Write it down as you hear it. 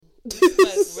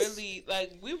Really,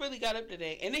 like, we really got up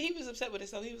today. And then he was upset with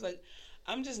himself. He was like,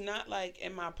 I'm just not, like,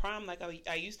 in my prime like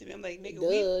I used to be. I'm like, nigga,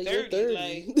 we 30. 30.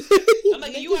 Like, I'm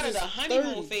like, you out of the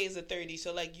honeymoon 30. Phase of 30.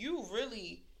 So, like, you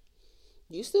really...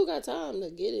 You still got time to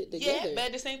get it together. Yeah, but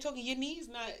at the same token, your knees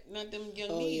not them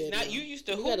young knees. Yeah, not you used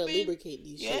to. You gotta lubricate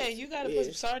these. Yeah, you gotta put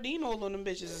some sardine oil on them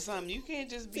bitches or something. You can't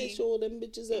just be. Fish oil them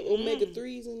bitches up omega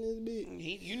 3s in this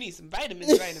bitch. You need some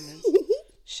vitamins.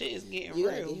 Shit is getting you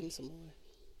real. You gotta get him some more.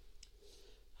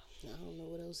 I don't know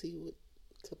what else he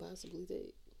could possibly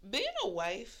take. Being a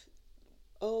wife.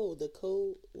 Oh, the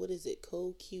code. What is it?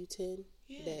 Code Q10.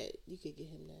 Yeah. That you could get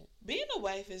him that. Being a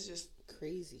wife is just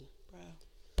crazy, bro.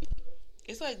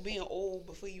 It's like being old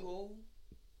before you old.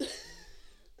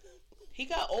 He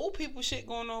got old people shit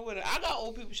going on with him. I got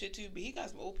old people shit too, but he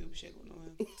got some old people shit going on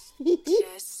with him.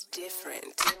 Just different.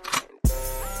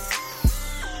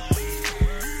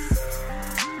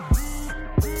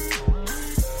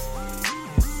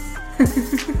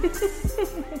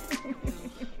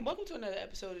 Welcome to another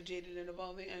episode of Jaded and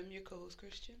Evolving. I'm your co-host,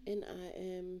 Christian. And I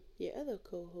am your other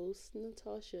co-host,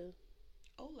 Natasha.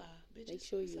 Hola, bitches. Make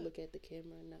sure you look at the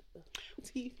camera and not the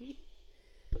TV.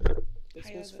 This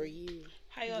one's for you.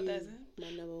 How y'all doing? My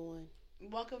number one.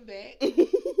 Welcome back.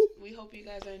 We hope you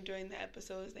guys are enjoying the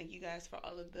episodes. Thank you guys for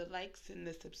all of the likes and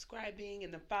the subscribing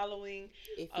and the following.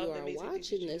 If you are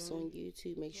watching this on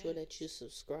YouTube, make sure that you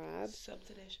subscribe. Sub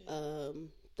to that shit.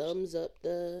 Thumbs up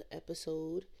the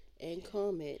episode. And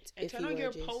comment. And turn on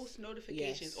your post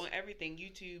notifications on everything.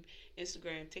 YouTube,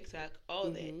 Instagram, TikTok,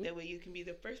 all that. That way you can be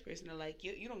the first person to like.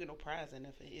 You don't get no prize or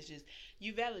nothing. It's just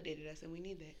you validated us and we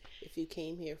need that. If you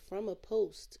came here from a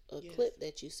post, clip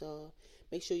that you saw,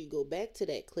 make sure you go back to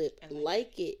that clip, and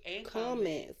like it, and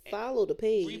comment, follow the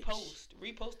page.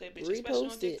 Repost that bitch. Especially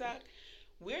on TikTok.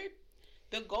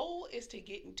 The goal is to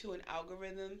get into an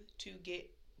algorithm to get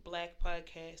Black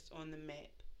podcasts on the map.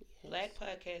 Yes. Black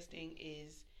podcasting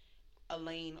is a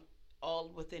lane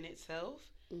all within itself.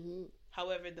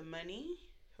 However, the money,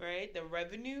 right, the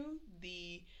revenue,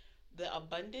 the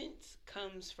abundance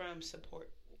comes from support,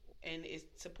 and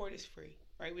support is free,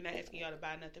 right? We're not asking y'all to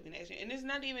buy nothing. We're not asking, and it's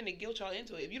not even to guilt y'all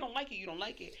into it. If you don't like it, you don't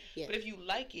like it. Yeah. But if you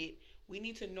like it, we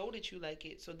need to know that you like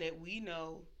it so that we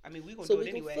know. I mean, we're gonna do it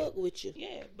anyway. Fuck with you.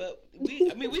 Yeah, but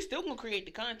we still gonna create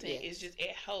the content. Yes. It's just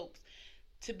it helps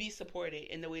to be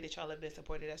supported in the way that y'all have been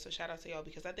supported us. So shout out to y'all,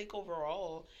 because I think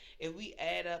overall, if we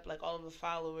add up like all of the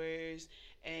followers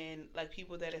and like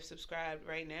people that have subscribed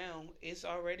right now, it's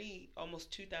already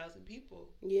almost 2,000 people.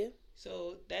 Yeah.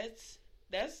 So it's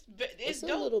a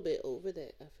dope. Little bit over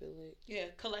that, I feel like. Yeah,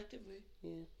 collectively.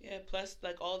 Yeah. Yeah, plus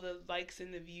like all the likes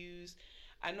and the views.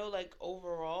 I know like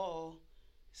overall,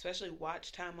 especially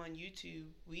watch time on YouTube,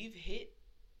 we've hit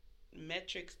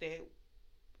metrics that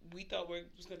we thought was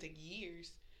going to take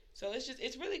years. So it's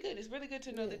really good. It's really good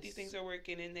to know that these things are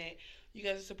working and that you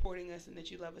guys are supporting us and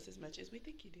that you love us as much as we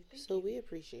think you do. Thank you. We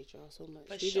appreciate y'all so much.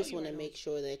 We just want to make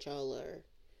sure that y'all are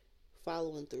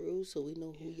following through so we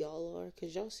know who y'all are,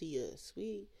 because y'all see us.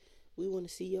 We want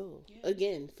to see y'all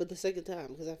again for the second time,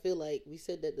 because I feel like we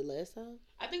said that the last time.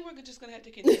 I think we're just going to have to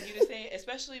continue to say it,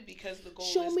 especially because the goal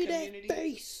is community. That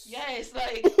face. Yes,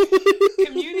 like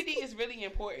community is really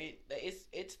important.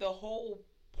 It's the whole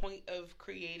point of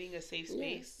creating a safe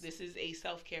space. This is a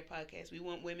self-care podcast. We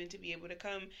want women to be able to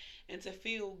come and to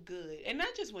feel good, and not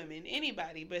just women,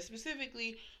 anybody, but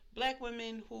specifically Black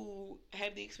women who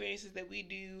have the experiences that we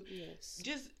do.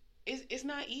 Just it's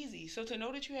not easy. So to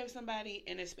know that you have somebody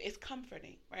and it's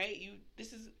comforting, right?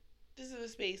 This is a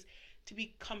space to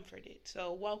be comforted.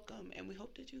 So welcome, and we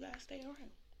hope that you guys stay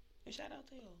around. And shout out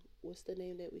to y'all. What's the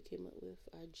name that we came up with?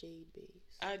 Our Jade Base.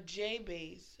 Our Jade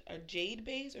Base. Our Jade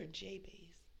Base or J Base?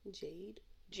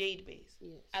 Jade Base.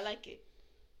 Yes. I like it.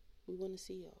 We want to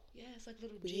see y'all. Yeah, it's like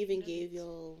little We Jade even nuggets. Gave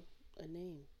y'all a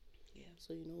name. Yeah.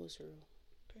 So you know it's real.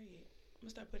 Period. I'm going to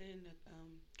start putting in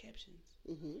the captions.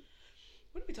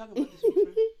 What are we talking about this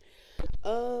week,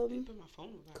 friend? Put my phone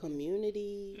around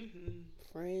community,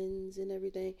 friends, and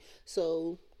everything.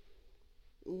 So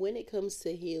when it comes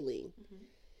to healing,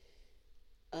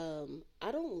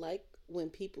 I don't like when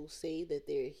people say that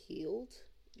they're healed.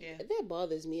 Yeah. That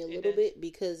bothers me a little bit,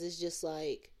 because it's just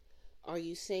like, are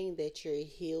you saying that you're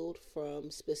healed from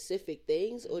specific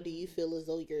things, or do you feel as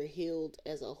though you're healed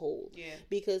as a whole? Yeah.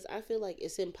 Because I feel like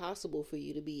it's impossible for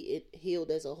you to be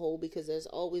healed as a whole, because there's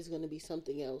always going to be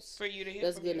something else for you to heal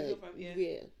that's from.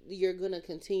 You're going to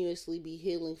continuously be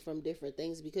healing from different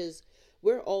things, because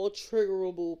we're all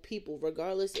triggerable people,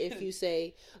 regardless if you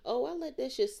say, oh, I let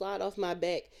that shit slide off my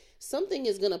back. Something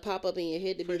is going to pop up in your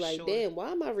head to be like, damn, why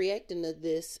am I reacting to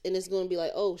this? And it's going to be like,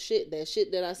 oh, shit, that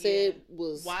shit that I said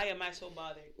was... Why am I so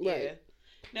bothered? Right. Yeah.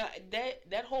 Now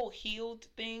that whole healed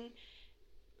thing,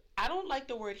 I don't like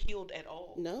the word healed at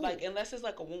all. No. Like, unless it's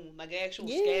like a wound, like an actual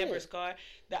scab or scar.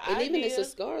 Even it's a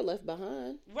scar left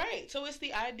behind. Right. So it's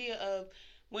the idea of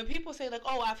when people say like,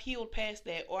 "Oh, I've healed past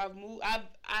that," or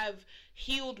I've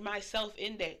healed myself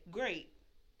in that. Great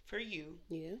for you.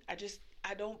 Yeah.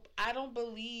 I don't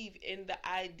believe in the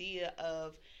idea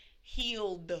of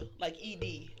healed like ed.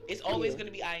 It's always going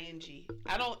to be ing.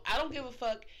 I don't give a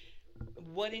fuck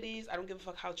what it is. I don't give a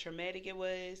fuck how traumatic it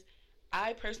was.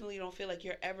 I personally don't feel like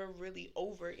you're ever really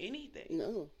over anything.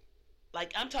 No.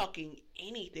 Like, I'm talking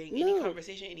anything, any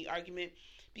conversation, any argument,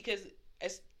 because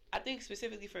I think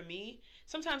specifically for me,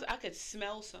 sometimes I could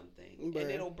smell something and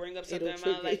it'll bring up something in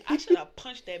my mind. Like, I should have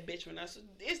punched that bitch when I saw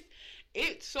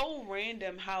it's so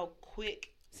random how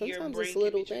quick your brain it's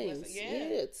little things.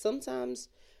 Yeah. Sometimes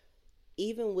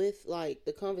even with like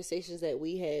the conversations that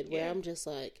we had where I'm just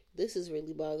like, this is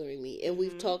really bothering me. And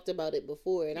we've talked about it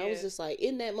before. And I was just like,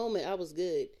 in that moment, I was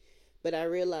good. But I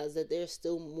realized that there's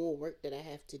still more work that I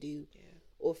have to do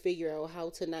or figure out how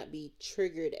to not be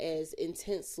triggered as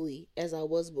intensely as I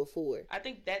was before. I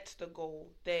think that's the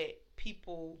goal that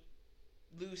people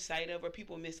lose sight of or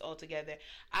people miss altogether.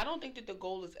 I don't think that the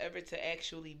goal is ever to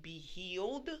actually be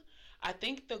healed. I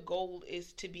think the goal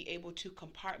is to be able to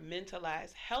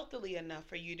compartmentalize healthily enough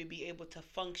for you to be able to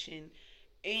function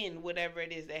in whatever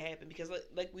it is that happened. Because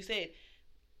like we said,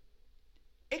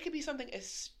 it could be something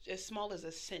as small as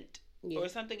a scent or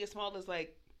something as small as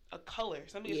like a color,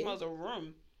 something as small as a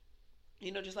room,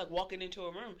 just like walking into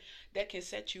a room that can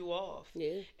set you off.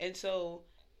 And so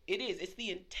it's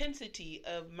the intensity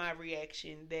of my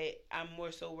reaction that I'm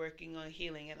more so working on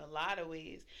healing in a lot of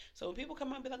ways. So when people come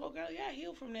up and be like, oh girl, yeah, I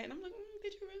healed from that, and I'm like,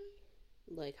 did you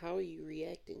really? Like, how are you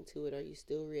reacting to it? Are you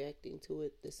still reacting to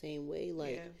it the same way?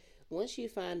 Like, once you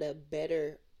find a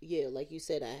better, like you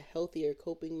said, a healthier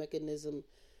coping mechanism,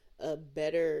 a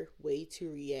better way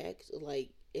to react, like,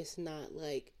 it's not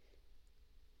like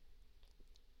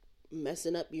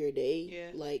messing up your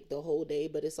day, like the whole day,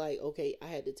 but it's like, okay, I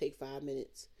had to take 5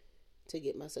 minutes to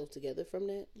get myself together from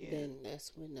that, then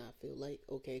that's when I feel like,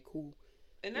 okay, cool.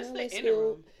 And that's the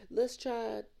interim. Let's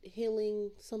try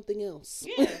healing something else.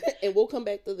 And we'll come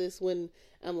back to this when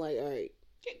I'm like, all right.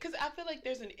 Because I feel like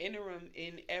there's an interim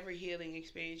in every healing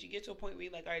experience. You get to a point where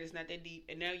you're like, all right, it's not that deep.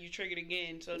 And now you triggered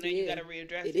again. So now you got to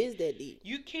readdress it. It is that deep.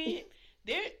 You can't.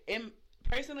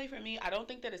 Personally, for me, I don't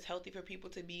think that it's healthy for people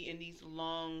to be in these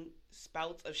long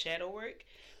spouts of shadow work,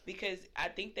 because I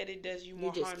think that it does you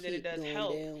more harm than it does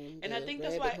help. And I think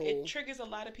that's why it triggers a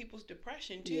lot of people's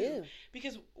depression too.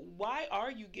 Because why are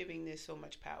you giving this so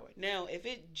much power? Now, if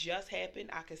it just happened,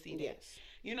 I could see that.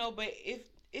 But if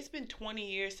it's been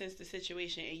 20 years since the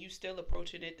situation and you still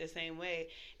approaching it the same way,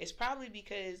 it's probably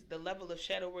because the level of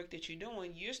shadow work that you're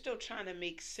doing, you're still trying to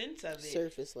make sense of it.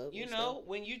 Surface level.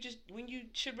 When you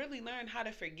should really learn how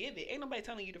to forgive it. Ain't nobody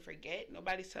telling you to forget.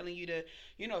 Nobody's telling you to,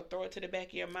 throw it to the back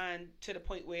of your mind to the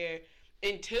point where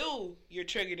until you're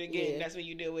triggered again, that's when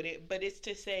you deal with it. But it's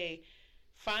to say,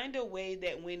 find a way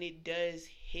that when it does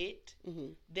hit,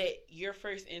 that your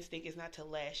first instinct is not to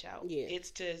lash out.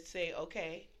 It's to say,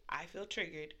 okay, I feel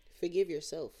triggered. Forgive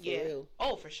yourself, for real.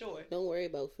 Oh, for sure. Don't worry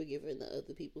about forgiving the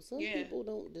other people. Some people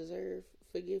don't deserve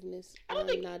forgiveness.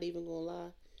 I'm not even gonna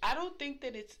lie. I don't think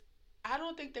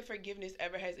that forgiveness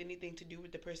ever has anything to do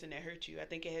with the person that hurt you. I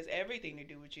think it has everything to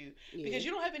do with you. Because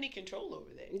you don't have any control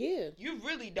over that. You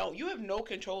really don't. You have no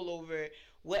control over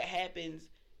what happens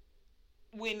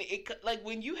when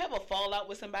you have a fallout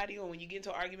with somebody, or when you get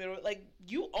into an argument, like,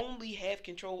 you only have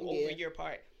control over your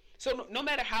part. So no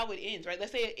matter how it ends, right?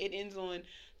 Let's say it ends on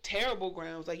terrible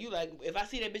grounds. Like, if I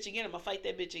see that bitch again, I'm gonna fight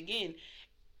that bitch again.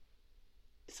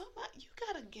 You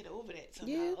gotta get over that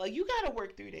somehow. Like, you gotta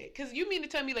work through that. Because you mean to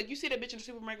tell me, like, you see that bitch in the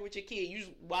supermarket with your kid, you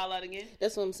just wild out again?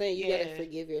 That's what I'm saying. You gotta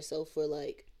forgive yourself for,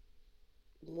 like,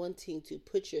 wanting to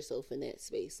put yourself in that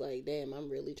space. Like, damn, I'm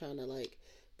really trying to, like,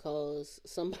 cause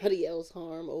somebody else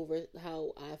harm over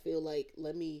how I feel. Like,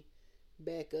 let me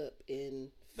back up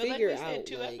and figure out. But like we said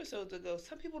 2 episodes ago,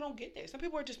 some people don't get there. Some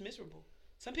people are just miserable.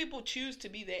 Some people choose to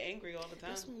be that angry all the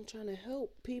time. That's what I'm trying to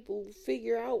help people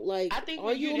figure out. Like,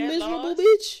 are you a miserable lost,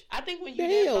 bitch? I think when you're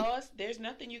that lost, there's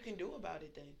nothing you can do about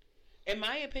it then. In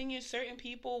my opinion, certain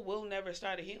people will never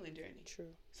start a healing journey. True.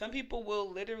 Some people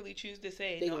will literally choose to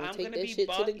say, no, I'm going to be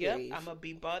bothered. Yep, I'm going to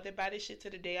be bothered by this shit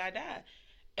to the day I die.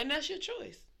 And that's your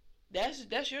choice.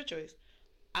 That's your choice.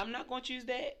 I'm not going to choose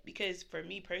that, because for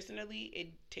me personally, it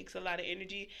takes a lot of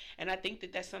energy. And I think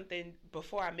that that's something,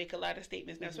 before I make a lot of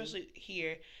statements now, especially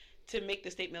here, to make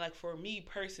the statement, like, for me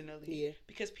personally,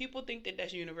 because people think that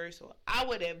that's universal. I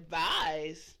would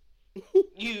advise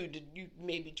you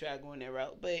maybe try going that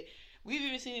route. But we've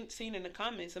even seen in the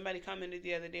comments, somebody commented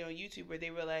the other day on YouTube where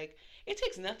they were like, it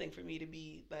takes nothing for me to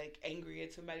be like angry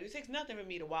at somebody. It takes nothing for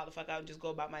me to wild the fuck out and just go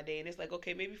about my day. And it's like,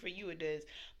 okay, maybe for you it does,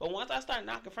 but once I start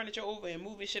knocking furniture over and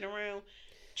moving shit around,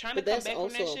 trying to come back from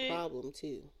that shit, that's also a problem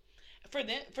too. For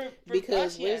them, for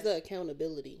because us, where's the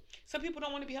accountability? Some people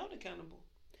don't want to be held accountable.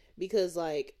 Because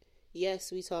like,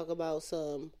 yes, we talk about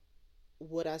some.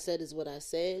 What I said is what I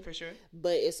said. For sure.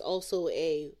 But it's also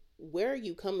where are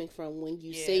you coming from when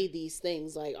you say these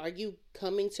things? Like, are you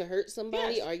coming to hurt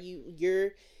somebody? Yes. Are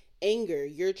your anger?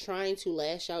 You're trying to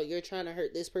lash out. You're trying to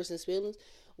hurt this person's feelings.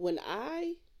 When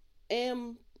I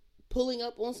am pulling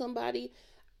up on somebody,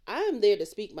 I am there to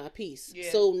speak my piece.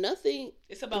 Yeah. So nothing.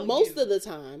 It's about most you. of the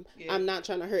time. Yeah. I'm not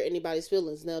trying to hurt anybody's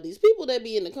feelings. Now these people that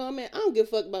be in the comment, I don't give a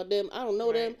fuck about them. I don't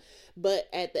know them. But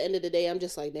at the end of the day, I'm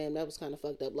just like, damn, that was kind of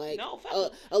fucked up. Like,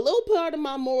 a little part of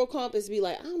my moral compass be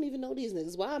like, I don't even know these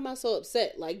niggas. Why am I so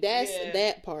upset? Like, that's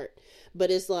that part.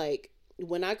 But it's like,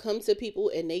 when I come to people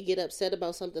and they get upset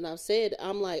about something I've said,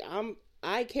 I'm like,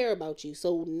 I care about you.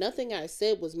 So nothing I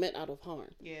said was meant out of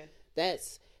harm. Yeah.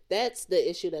 That's the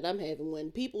issue that I'm having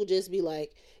when people just be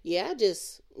like, yeah, I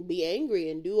just be angry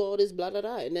and do all this blah, blah,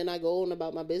 blah. And then I go on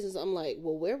about my business. I'm like,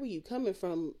 well, where were you coming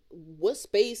from? What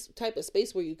type of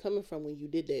space were you coming from when you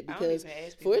did that? Because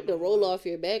for it to roll off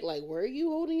your back, like, were you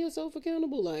holding yourself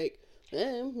accountable? Like,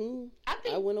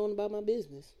 I went on about my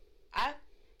business. I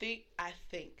think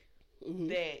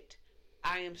that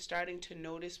I am starting to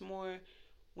notice more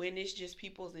when it's just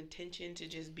people's intention to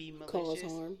just be malicious.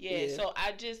 Cause harm. Yeah. So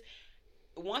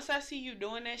once I see you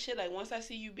doing that shit, like once I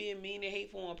see you being mean and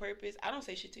hateful on purpose, I don't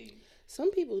say shit to you. Some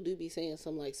people do be saying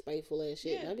some like spiteful ass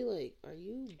shit, and I be like, "Are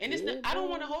you?" And it's not. I don't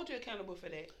want to hold you accountable for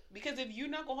that, because if you're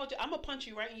not gonna hold you, I'm gonna punch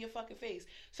you right in your fucking face.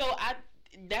 So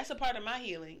that's a part of my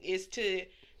healing, is to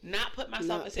not put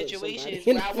myself in situations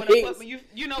where I want to put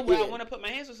I want to put my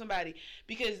hands on somebody,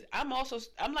 because I'm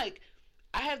like,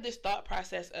 I have this thought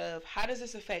process of how does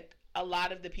this affect a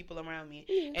lot of the people around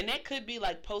me, and that could be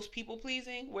like post people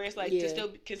pleasing, where it's like to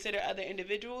still consider other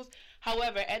individuals.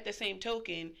 However, at the same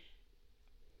token,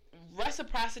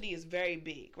 reciprocity is very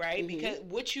big, right? Because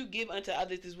what you give unto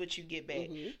others is what you get back.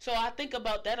 So I think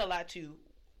about that a lot too.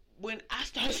 When I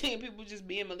start seeing people just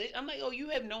being malicious, I'm like, oh, you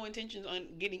have no intentions on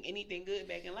getting anything good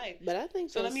back in life. But I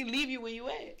think so. Let me leave you where you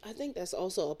at. I think that's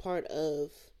also a part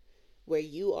of where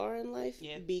you are in life,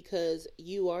 because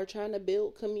you are trying to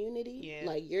build community.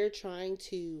 Like, you're trying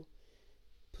to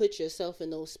put yourself in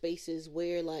those spaces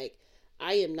where, like,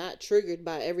 I am not triggered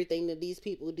by everything that these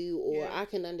people do, or I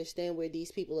can understand where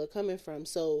these people are coming from.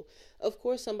 So of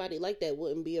course somebody like that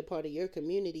wouldn't be a part of your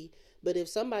community. But if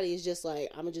somebody is just like,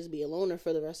 I'm gonna just be a loner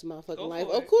for the rest of my fucking life,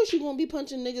 of course you're gonna be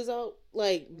punching niggas out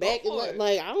like back and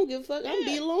like, I don't give a fuck. I'm gonna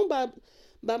be alone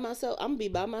by myself. I'm gonna be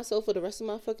by myself for the rest of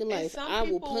my fucking life. I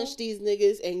will punch these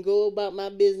niggas and go about my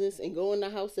business and go in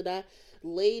the house that I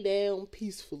lay down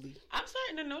peacefully. I'm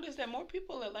starting to notice that more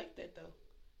people are like that though.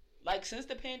 Like, since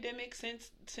the pandemic,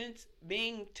 since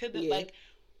being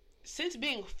since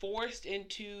being forced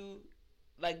into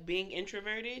like being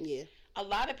introverted, a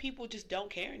lot of people just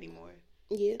don't care anymore.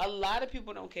 A lot of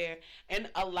people don't care, and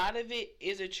a lot of it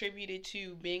is attributed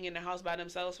to being in the house by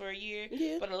themselves for a year.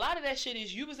 But a lot of that shit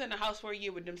is you was in the house for a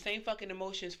year with them same fucking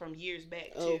emotions from years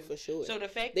back too. Oh, for sure. So the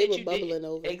fact they that were you bubbling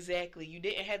over. Exactly, you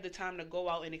didn't have the time to go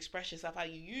out and express yourself how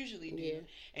you usually do,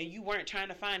 and you weren't trying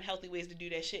to find healthy ways to do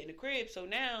that shit in the crib. So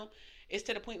now it's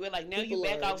to the point where like now people you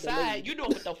back outside, you doing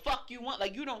what the fuck you want,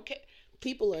 like you don't care.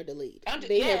 People are delayed.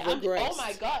 They have regressed. Oh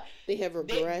my god, they have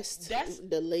regressed. That's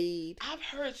delayed. I've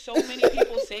heard so many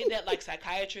people say that, like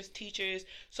psychiatrists, teachers.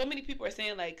 So many people are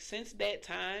saying like since that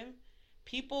time,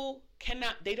 people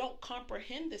they don't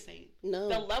comprehend the same. No,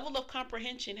 the level of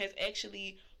comprehension has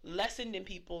actually lessened in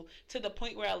people to the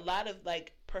point where a lot of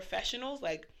like professionals,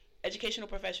 like educational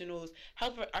professionals,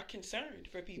 health are concerned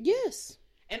for people. Yes,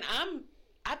 and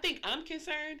I think I'm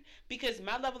concerned because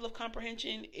my level of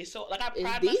comprehension is so, like, I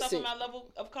pride myself on my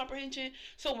level of comprehension.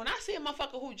 So when I see a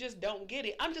motherfucker who just don't get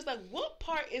it, I'm just like, what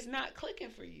part is not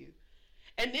clicking for you?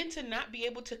 And then to not be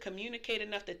able to communicate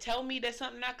enough to tell me that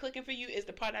something not clicking for you is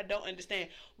the part I don't understand.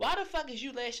 Why the fuck is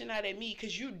you lashing out at me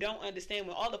because you don't understand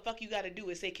when all the fuck you got to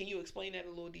do is say, can you explain that a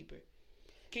little deeper?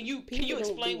 Can you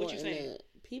explain what you're saying?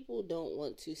 People don't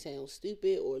want to sound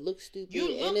stupid or look stupid. You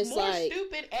look and it's more like,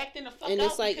 stupid acting the fuck and out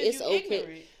it's like, because it's you're okay.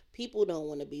 ignorant. People don't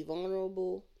want to be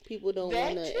vulnerable. People don't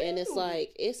want to, and it's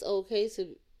like, it's okay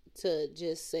to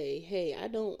just say, hey, I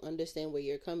don't understand where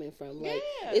you're coming from. Like,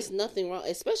 it's nothing wrong,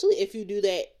 especially if you do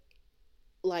that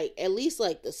like, at least,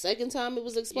 like, the second time it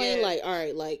was explained, like, all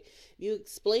right, like, you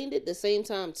explained it the same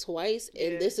time twice,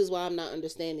 and this is why I'm not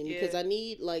understanding, because I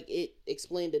need, like, it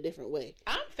explained a different way.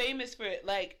 I'm famous for it,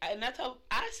 like, and that's how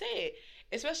I say it,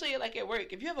 especially, like, at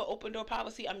work. If you have an open door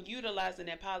policy, I'm utilizing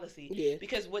that policy,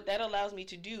 because what that allows me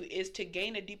to do is to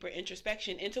gain a deeper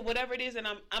introspection into whatever it is that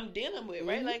I'm dealing with,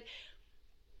 right? Like,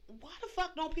 why the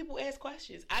fuck don't people ask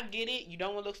questions? I get it. You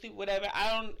don't want to look stupid, whatever.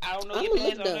 I don't know your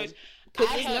plans on this. Because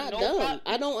it's not dumb.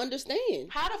 I don't understand.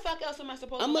 How the fuck else am I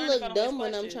supposed to learn? I'm going to look dumb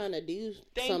when I'm trying to do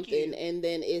something, and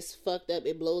then it's fucked up.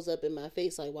 It blows up in my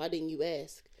face. Like, why didn't you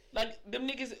ask? Like, them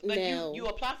niggas, like, you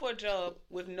apply for a job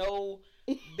with no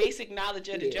basic knowledge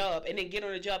of the job, and then get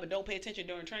on the job and don't pay attention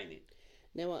during training.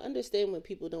 Now, I understand when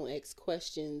people don't ask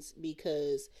questions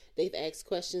because they've asked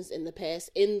questions in the past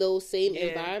in those same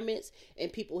environments,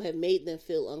 and people have made them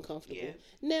feel uncomfortable.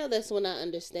 Now, that's when I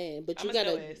understand. But you got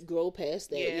to grow past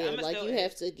that. Like, you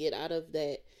have to get out of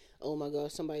that, oh my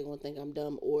gosh, somebody going to think I'm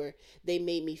dumb, or they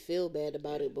made me feel bad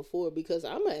about it before, because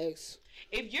I'm going to ask.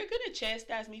 If you're going to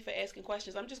chastise me for asking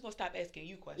questions, I'm just going to stop asking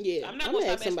you questions. I'm not going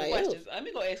to stop asking questions. Let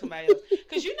me go ask somebody else.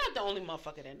 Because you're not the only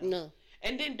motherfucker that knows. No.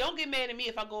 And then don't get mad at me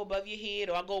if I go above your head,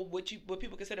 or I go what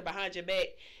people consider behind your back,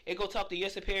 and go talk to your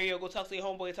superior, or go talk to your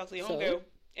homeboy, and talk to your homegirl.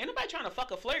 Ain't nobody trying to fuck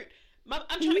a flirt. I'm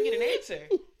trying to get an answer.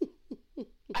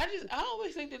 I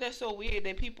always think that that's so weird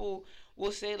that people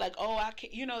will say, like, oh, I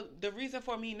can't, the reason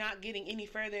for me not getting any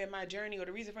further in my journey, or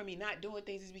the reason for me not doing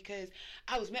things, is because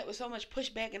I was met with so much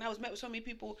pushback, and I was met with so many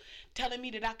people telling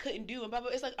me that I couldn't do, and blah, blah.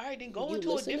 It's like, all right, then go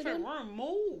into a different room,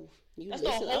 move. That's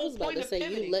the whole point of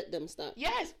pivoting. You let them stop.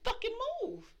 Yes, fucking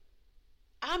move.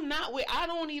 I'm not with, I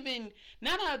don't even,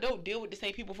 not that I don't deal with the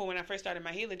same people from when I first started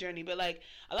my healing journey, but like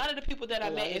a lot of the people that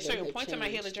I met at certain points in my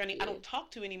healing journey, I don't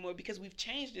talk to anymore because we've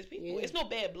changed as people. It's no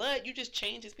bad blood. You just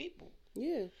change as people.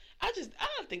 Yeah. I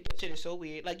don't think that shit is so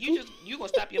weird. Like, you gonna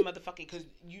stop your motherfucking, because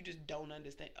you just don't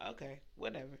understand. Okay,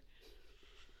 whatever.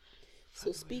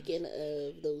 So speaking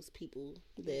of those people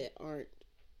that aren't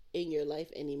in your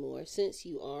life anymore, since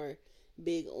you are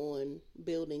big on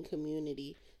building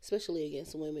community, especially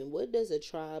against women, what does a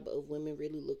tribe of women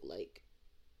really look like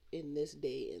in this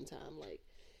day and time? Like,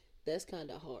 that's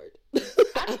kind of hard.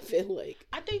 I feel like.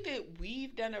 I think that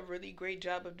we've done a really great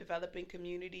job of developing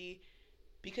community,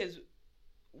 because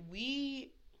I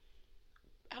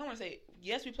don't want to say,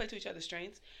 yes, we play to each other's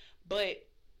strengths, but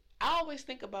I always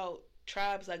think about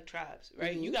tribes like tribes,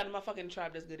 right? You got a motherfucking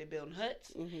tribe that's good at building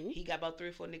huts. He got about 3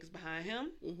 or 4 niggas behind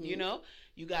him.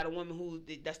 You got a woman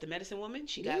that's the medicine woman.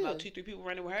 She got about 2-3 people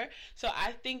running with her. So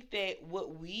I think that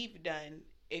what we've done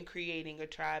in creating a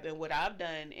tribe, and what I've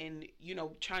done in,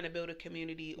 trying to build a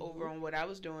community over on what I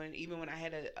was doing, even when I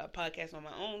had a podcast on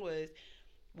my own, was,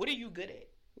 what are you good at?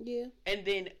 Yeah. And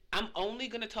then I'm only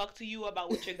going to talk to you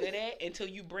about what you're good at until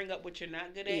you bring up what you're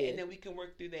not good at, and then we can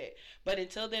work through that. But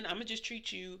until then, I'm going to just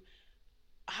treat you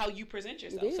how you present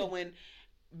yourself. So when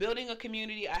building a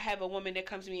community, I have a woman that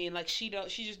comes to me and like she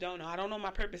just don't know. I don't know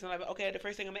my purpose. And I'm like, okay, the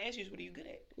first thing I'm gonna ask you is, what are you good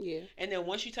at? Yeah. And then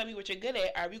once you tell me what you're good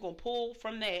at, are we gonna pull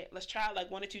from that? Let's try like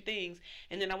 1 or 2 things,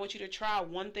 and then I want you to try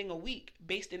 1 thing a week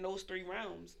based in those 3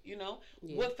 realms.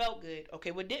 What felt good?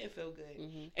 Okay, what didn't feel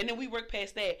good? And then we work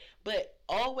past that. But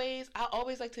I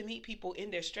always like to meet people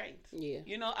in their strengths. Yeah.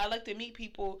 I like to meet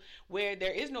people where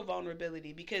there is no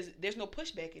vulnerability, because there's no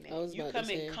pushback in that. You come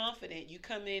in confident. You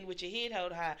come in with your head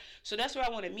held high. So that's where I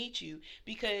want to meet you,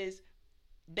 because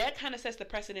that kind of sets the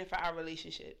precedent for our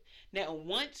relationship. Now,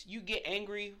 once you get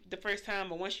angry the first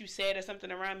time, or once you said or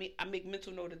something around me, I make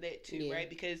mental note of that too, right?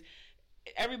 Because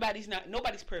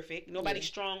nobody's perfect. Nobody's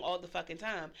strong all the fucking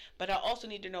time. But I also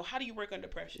need to know, how do you work under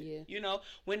pressure? Yeah.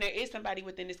 When there is somebody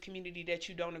within this community that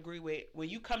you don't agree with, when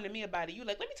you come to me about it, you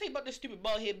like, let me tell you about this stupid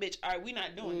bald head bitch. All right, we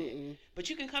not doing it.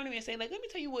 But you can come to me and say, like, let me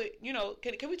tell you what,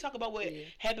 can we talk about what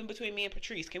happened between me and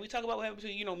Patrice? Can we talk about what happened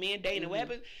between, me and Dana? What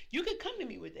happened? You can come to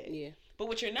me with that. Yeah. But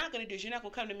what you're not going to do is, you're not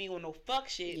going to come to me on no fuck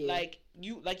shit like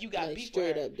you got beef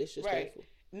straight with her. Up disrespectful. Right.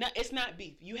 No, it's not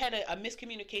beef. You had a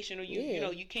miscommunication, or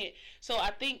you can't. So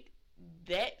I think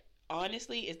that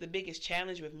honestly is the biggest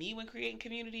challenge with me when creating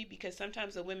community, because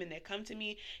sometimes the women that come to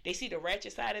me, they see the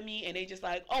ratchet side of me, and they just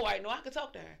like, oh, I know I can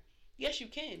talk to her. Yes, you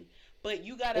can, but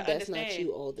you gotta understand not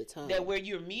you all the time. That where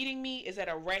you're meeting me is at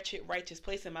a ratchet, righteous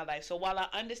place in my life. So while I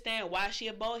understand why she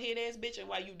a bald head ass bitch and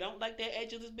why you don't like that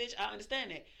edgeless bitch, I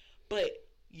understand that. But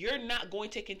you're not going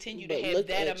to continue to have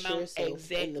that amount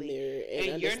exactly in the mirror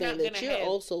and you're not going to have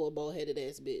also a bald-headed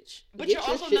ass bitch. But you're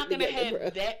also not going to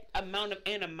have that amount of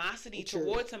animosity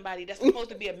towards somebody that's supposed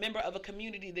to be a member of a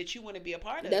community that you want to be a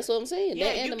part of. That's what I'm saying.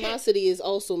 That animosity is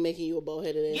also making you a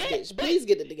bald-headed ass bitch. Please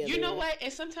get it together. You know what?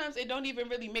 And sometimes it don't even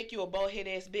really make you a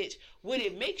bald-headed ass bitch. What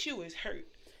it makes you is hurt.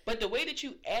 But the way that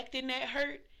you act in that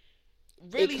hurt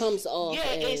really, it comes off.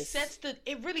 Yeah,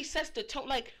 it really sets the tone.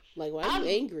 Like why are you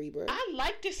angry, bro? I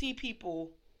like to see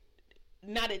people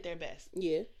not at their best.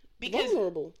 Yeah, because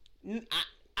vulnerable.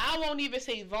 I won't even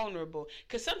say vulnerable,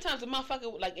 because sometimes a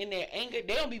motherfucker, like, in their anger,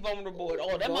 they don't be vulnerable at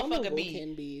all. That motherfucker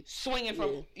be swinging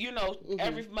from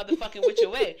every motherfucking which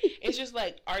way. It's just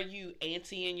like, are you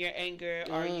antsy in your anger?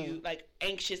 Are you like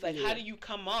anxious? Like, how do you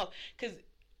come off? Because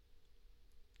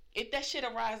if that shit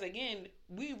arises again,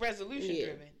 we resolution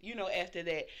driven, after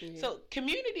that. Yeah. So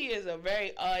community is a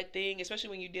very odd thing, especially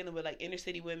when you're dealing with like inner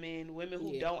city women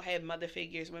who don't have mother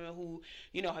figures, women who,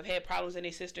 have had problems in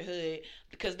their sisterhood.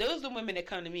 Because those are the women that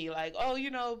come to me like,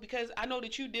 oh, because I know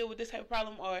that you deal with this type of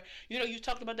problem, or, you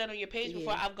talked about that on your page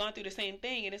before. I've gone through the same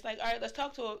thing. And it's like, all right, let's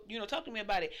talk to me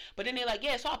about it. But then they're like,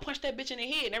 yeah, so I punched that bitch in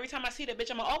the head. And every time I see that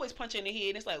bitch, I'm always punch in the head.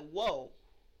 And it's like, whoa.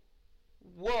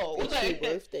 It's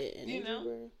worth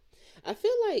it. I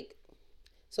feel like,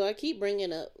 so I keep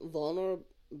bringing up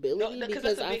vulnerability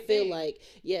because I feel like,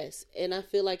 yes, and I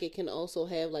feel like it can also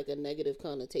have like a negative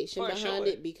connotation behind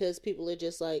it, because people are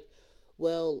just like,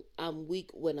 well, I'm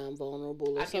weak when I'm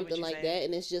vulnerable or something like that.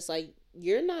 And it's just like,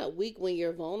 you're not weak when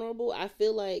you're vulnerable. I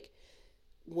feel like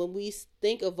when we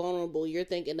think of vulnerable, you're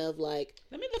thinking of like,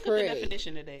 let me look at the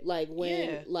definition of that. Like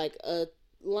when like a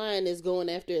lion is going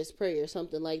after its prey or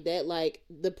something like that. Like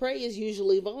the prey is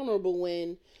usually vulnerable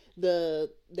when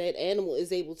that animal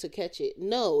is able to catch it.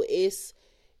 No, it's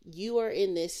you are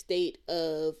in this state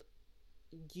of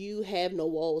you have no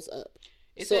walls up.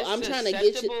 So I'm trying to get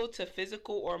you susceptible to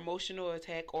physical or emotional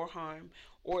attack or harm,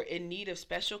 or in need of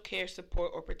special care,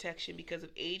 support, or protection because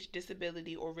of age,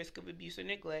 disability, or risk of abuse or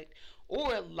neglect,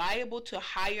 or liable to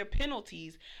higher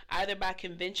penalties either by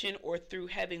convention or through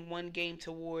having one game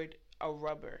toward a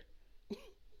rubber.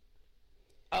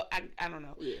 I don't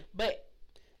know. Yeah. But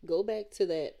go back to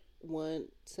that one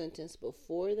sentence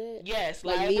before that. Yes,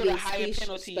 like needing to higher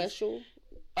penalties. Special.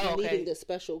 Needing the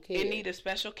special care. In need of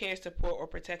special care, support, or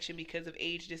protection because of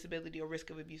age, disability, or risk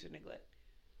of abuse or neglect.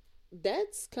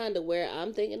 That's kind of where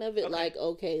I'm thinking of it. Okay. Like,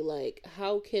 okay, like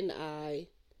how can I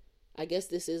guess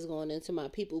this is going into my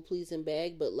people pleasing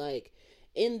bag, but like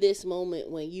in this moment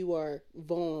when you are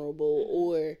vulnerable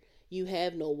or you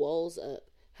have no walls up,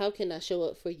 how can I show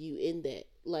up for you in that?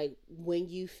 Like when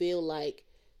you feel like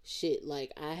shit,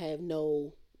 like I have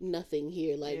nothing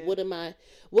here, like what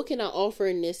can I offer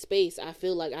in this space? I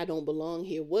feel like I don't belong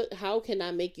here. How can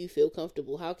I make you feel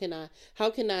comfortable? How can I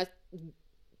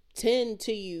tend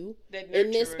to you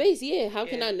in this space? How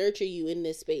can I nurture you in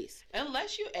this space?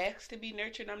 Unless you ask to be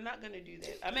nurtured, I'm not going to do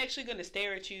that. I'm actually going to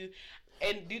stare at you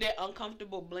and do that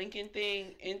uncomfortable blinking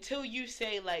thing until you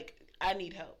say like, I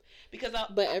need help.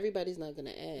 But everybody's not going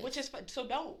to ask. Which is fine. So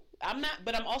don't. I'm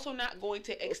also not going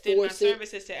to extend my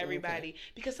services to everybody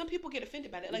because some people get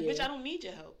offended by that. Like, bitch, I don't need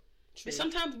your help. But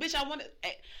sometimes, bitch,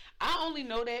 I only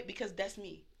know that because that's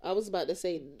me. I was about to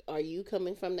say, are you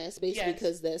coming from that space? Yes.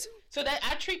 Because that's so that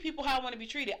I treat people how I want to be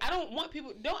treated. I don't want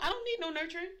people. I don't need no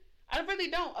nurturing. I really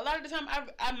don't. A lot of the time,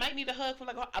 I might need a hug from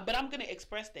but I'm gonna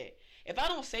express that. If I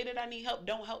don't say that I need help,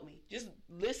 don't help me. Just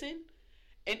listen,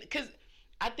 and because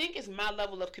I think it's my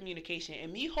level of communication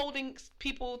and me holding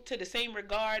people to the same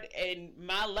regard and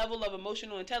my level of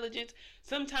emotional intelligence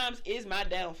sometimes is my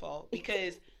downfall.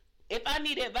 Because if I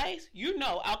need advice,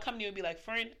 I'll come to you and be like,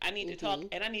 friend, I need to talk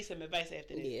and I need some advice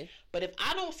after this. Yeah. But if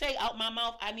I don't say out my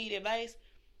mouth I need advice,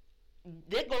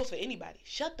 that goes for anybody.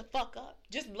 Shut the fuck up.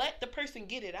 Just let the person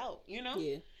get it out,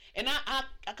 Yeah. And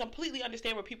I completely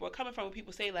understand where people are coming from when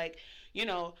people say like,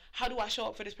 how do I show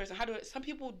up for this person? Some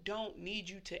people don't need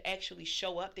you to actually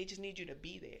show up. They just need you to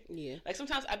be there. Yeah. Like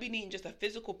sometimes I be needing just a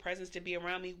physical presence to be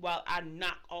around me while I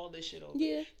knock all this shit over.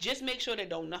 Yeah. Just make sure that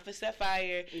don't nothing set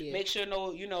fire. Yeah. Make sure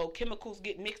no, chemicals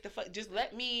get mixed. Just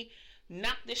let me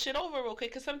knock this shit over real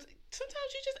quick. Cause sometimes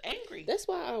you're just angry. That's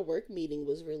why our work meeting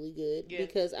was really good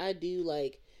because I do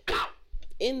like.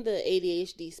 In the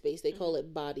ADHD space, they call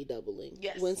it body doubling.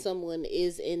 Yes. When someone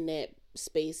is in that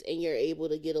space and you're able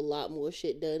to get a lot more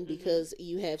shit done because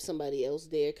you have somebody else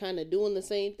there kind of doing the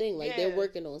same thing. Like they're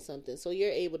working on something. So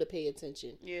you're able to pay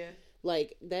attention. Yeah.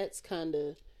 Like that's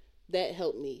that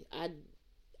helped me.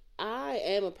 I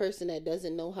am a person that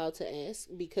doesn't know how to ask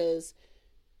because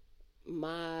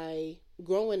my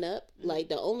growing up, like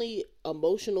the only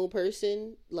emotional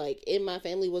person like in my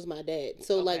family was my dad.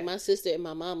 So like my sister and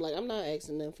my mom, like I'm not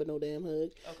asking them for no damn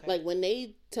hug. Like when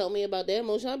they tell me about their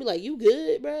emotion, I'll be like, "You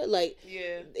good, bro?" Like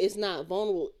it's not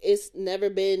vulnerable. It's never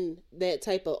been that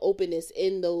type of openness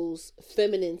in those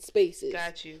feminine spaces.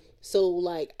 Got you. So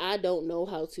like I don't know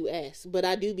how to ask, but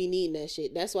I do be needing that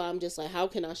shit. That's why I'm just like, how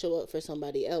can I show up for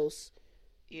somebody else?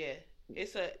 Yeah.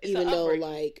 It's even though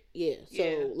like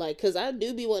like because I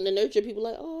do be wanting to nurture people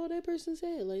like, oh, that person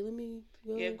said, like, let me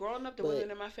go. Yeah, growing up, the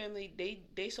women in my family,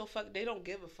 they so they don't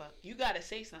give a fuck. You gotta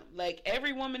say something. Like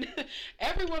every woman in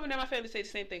my family say the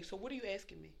same thing. So what are you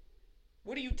asking me?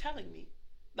 What are you telling me?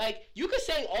 Like you could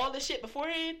say all the shit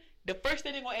beforehand. The first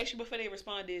thing they're gonna ask you before they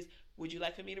respond is, would you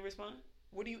like for me to respond?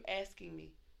 What are you asking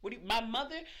me? My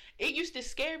mother, it used to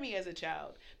scare me as a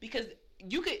child because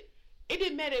it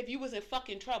didn't matter if you was in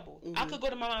fucking trouble. I could go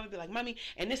to my mom and be like, "Mommy,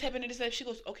 and this happened and this." She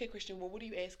goes, "Okay, Christian, well, what are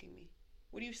you asking me?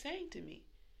 What are you saying to me?"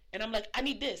 And I'm like, "I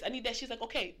need this, I need that." She's like,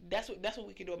 "Okay, that's what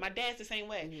we can do." My dad's the same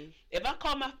way. If I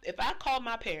call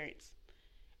my parents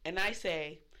and I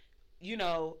say, you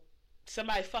know,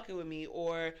 somebody fucking with me,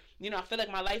 or you know, I feel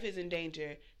like my life is in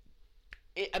danger,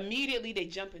 immediately they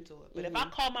jump into it. But if I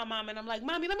call my mom and I'm like,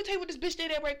 "Mommy, let me tell you what this bitch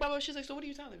did at work," she's like, "So what are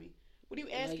you telling me? What are you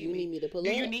asking me?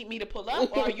 Do you need me to pull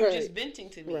up, or are you just venting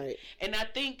to me?" Right. And I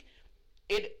think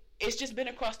it's just been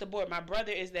across the board. My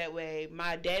brother is that way.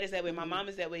 My dad is that way. My mom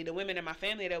is that way. The women in my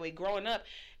family are that way. Growing up,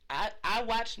 I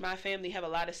watched my family have a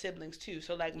lot of siblings too.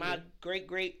 So like my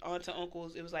great aunts and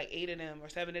uncles, it was like 8 of them or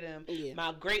 7 of them. Yeah.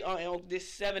 My great aunt and uncle, there's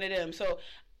 7 of them. So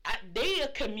they a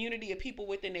community of people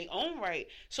within their own right.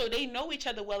 So they know each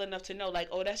other well enough to know, like,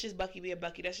 oh, that's just Bucky being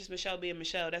Bucky. That's just Michelle being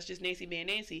Michelle. That's just Nancy being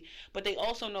Nancy. But they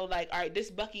also know, like, all right, this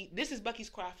is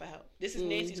Bucky's cry for help. This is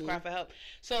Nancy's cry for help.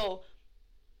 So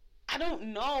I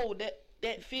don't know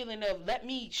that feeling of let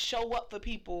me show up for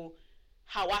people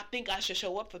how I think I should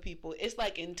show up for people. It's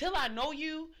like until I know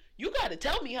you, you got to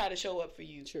tell me how to show up for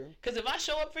you. True. Because if I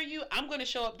show up for you, I'm going to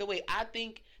show up the way I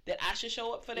think that I should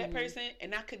show up for that person,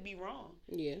 and I could be wrong.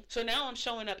 Yeah. So now I'm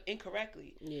showing up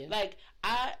incorrectly. Yeah. Like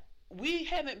we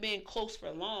haven't been close for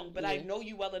long, but I know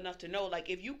you well enough to know, like,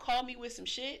 if you call me with some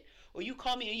shit, or you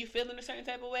call me and you feeling a certain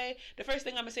type of way, the first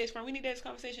thing I'm gonna say is, "Friend, we need to have this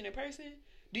conversation in person.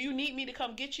 Do you need me to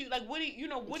come get you? Like, what do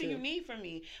you need from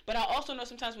me?" But I also know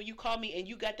sometimes when you call me and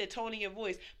you got that tone in your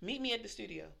voice, meet me at the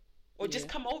studio. Or just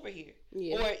come over here.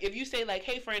 Yeah. Or if you say, like,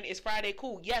 "Hey, friend, it's Friday,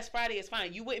 cool." Yes, Friday is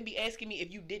fine. You wouldn't be asking me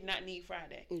if you did not need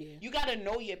Friday. Yeah. You got to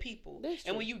know your people.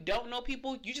 And when you don't know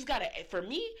people, you just got to, for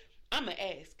me, I'm going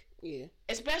to ask. Yeah.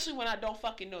 Especially when I don't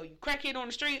fucking know you. Crackhead on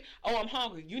the street, "Oh, I'm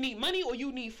hungry. You need money or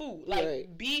you need food?"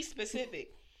 Like, be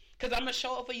specific. Because I'm going to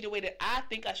show up for you the way that I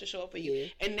think I should show up for you. Yeah.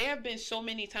 And there have been so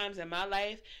many times in my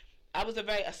life, I was a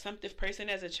very assumptive person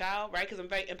as a child, right? Because I'm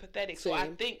very empathetic. So I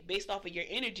think based off of your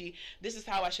energy, this is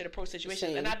how I should approach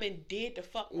situations. And I've been dead the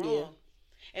fuck wrong. Yeah.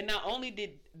 And not only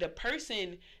did the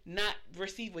person not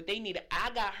receive what they needed,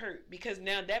 I got hurt because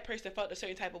now that person felt a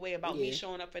certain type of way about me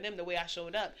showing up for them the way I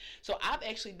showed up. So I've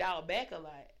actually dialed back a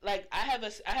lot. Like I have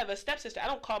a stepsister. I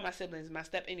don't call my siblings my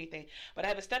step anything, but I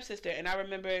have a stepsister, and I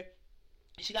remember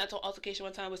she got into an altercation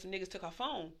one time with some niggas took her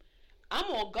phone. I'm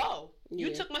gonna go.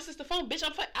 You took my sister's phone, bitch.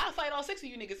 I'll fight all 6 of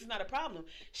you niggas. It's not a problem.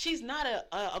 She's not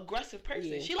a aggressive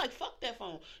person. Yeah. She like, fuck that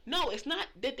phone. No, it's not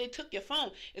that they took your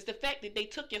phone. It's the fact that they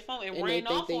took your phone and ran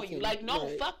off on you. Like, no,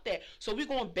 fuck that. So we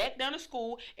going back down to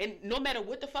school, and no matter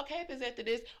what the fuck happens after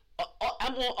this,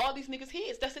 I'm on all these niggas'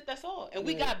 heads. That's it. That's all. And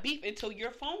we got beef until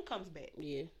your phone comes back.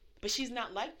 Yeah. But she's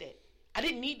not like that. I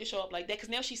didn't need to show up like that because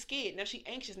now she's scared. Now she's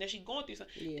anxious. Now she's going through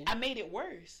something. Yeah. I made it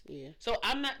worse. Yeah. So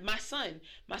I'm not my son,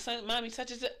 mommy,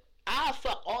 such as I'll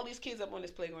fuck all these kids up on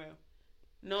this playground.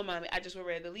 No, mommy, I just would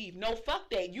rather leave. No, fuck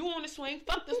that. You on the swing?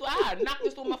 Fuck this. I'll knock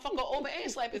this little motherfucker over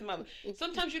and slap his mother.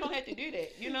 Sometimes you don't have to do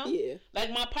that, you know? Yeah.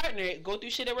 Like my partner, go through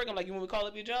shit at work. I'm like, "You want me to call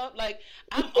up your job?" Like,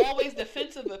 I'm always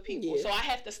defensive of people. Yeah. So I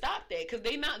have to stop that because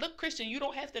they not, look, Christian, you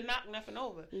don't have to knock nothing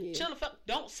over. Yeah. Chill the fuck.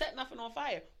 Don't set nothing on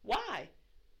fire. Why?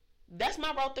 That's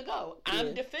my route to go.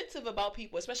 I'm defensive about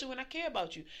people, especially when I care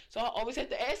about you. So I always have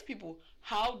to ask people,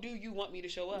 how do you want me to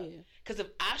show up? Because if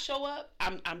I show up,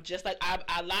 I'm just like,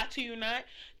 I lie to you not.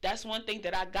 That's one thing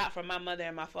that I got from my mother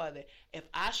and my father. If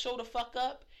I show the fuck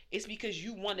up, it's because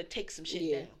you want to take some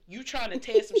shit down. You trying to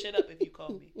tear some shit up if you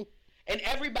call me. And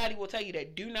everybody will tell you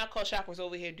that. Do not call Chakras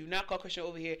over here. Do not call Christian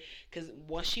over here. Because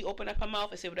once she open up her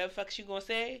mouth and say whatever fuck she gonna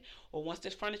say, or once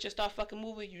this furniture start fucking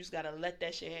moving, you just got to let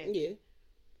that shit happen. Yeah.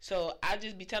 So I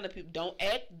just be telling people, don't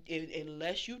act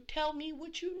unless you tell me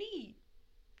what you need.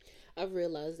 I've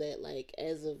realized that, like,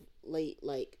 as of late,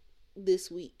 like,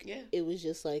 this week, it was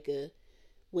just like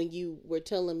when you were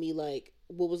telling me, like,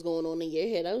 what was going on in your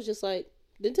head. I was just like,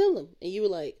 then tell him. And you were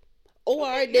like, oh, all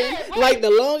right then. Right. Like the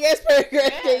long ass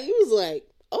paragraph thing. You was like,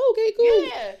 oh, okay, cool.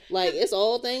 Yeah. Like it's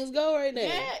all things go right now.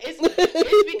 Yeah, it's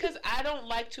because I don't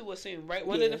like to assume, right?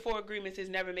 One of the 4 agreements is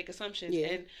never make assumptions. Yeah.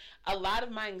 And a lot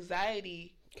of my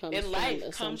anxiety in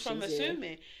life comes from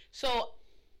assuming. So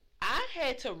I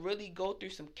had to really go through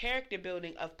some character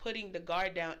building of putting the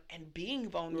guard down and being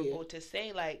vulnerable to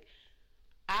say, like,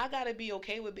 I gotta be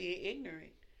okay with being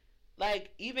ignorant.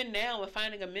 Like, even now, with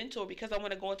finding a mentor, because I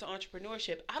want to go into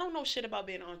entrepreneurship, I don't know shit about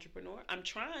being an entrepreneur. I'm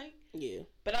trying. Yeah.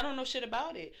 But I don't know shit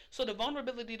about it. So the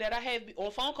vulnerability that I have on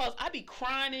phone calls, I be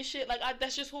crying and shit. Like,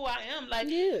 that's just who I am. Like,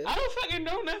 I don't fucking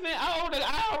know nothing. I owe the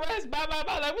IRS, blah, blah,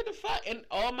 blah. Like, what the fuck? And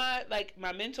all my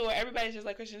mentor, everybody's just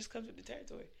like, Christian, just comes with the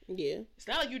territory. Yeah. It's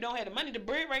not like you don't have the money. The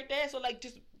bread right there. So, like,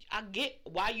 just, I get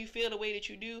why you feel the way that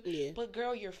you do. Yeah. But,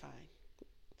 girl, you're fine.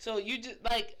 So you just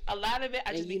like a lot of it.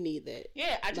 I just need that.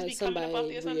 Yeah, I just be coming up off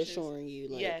the assumptions. Reassuring you.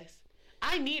 Like, yes,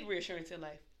 I need reassurance in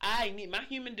life. I need my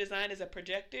human design is a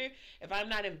projector. If I'm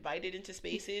not invited into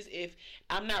spaces, if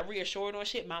I'm not reassured on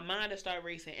shit, my mind will start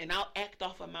racing, and I'll act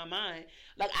off of my mind.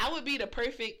 Like I would be the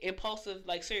perfect impulsive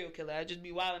like serial killer. I'd just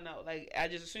be wilding out. Like I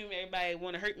just assume everybody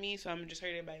want to hurt me, so I'm gonna just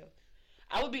hurt everybody else.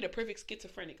 I would be the perfect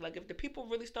schizophrenic. Like if the people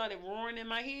really started roaring in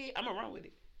my head, I'm gonna run with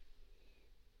it.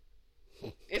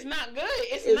 It's not good.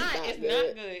 It's not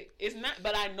good. It's not.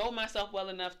 But I know myself well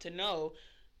enough to know,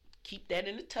 keep that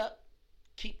in the tuck,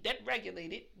 keep that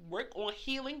regulated, work on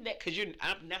healing that. Because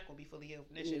I'm not gonna be fully healed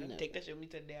from this shit. I'm gonna take that shit with me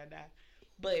till the day I die.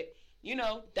 But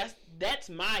that's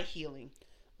my healing.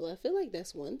 Well, I feel like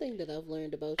that's one thing that I've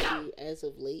learned about you as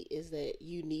of late is that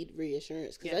you need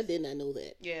reassurance. Because I did not know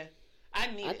that. Yeah,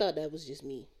 I thought that was just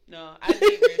me. No, I need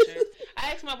reassurance.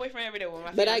 I ask my boyfriend every day when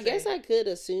my. But I guess I could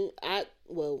assuming,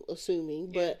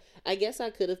 but I guess I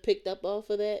could have picked up off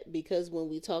of that because when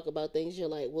we talk about things, you're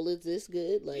like, well, is this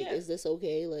good? Like, is this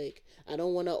okay? Like, I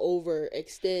don't want to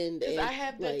overextend. Because I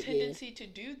have the tendency to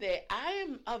do that.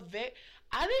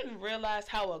 I didn't realize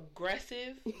how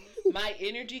aggressive my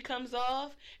energy comes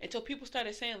off until people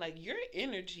started saying, like, your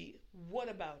energy, what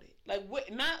about it? Like,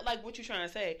 what? Not like what you're trying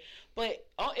to say, but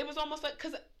it was almost like,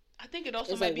 because I think it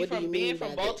also might be from being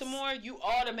from Baltimore, you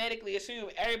automatically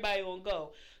assume everybody will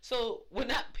go. So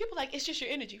when people like, it's just your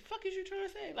energy. Fuck is you trying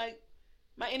to say? Like,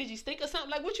 my energy stink or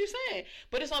something? Like, what you saying?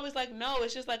 But it's always like, no,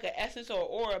 it's just like an essence or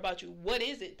aura about you. What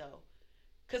is it, though?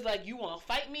 Because, like, you want to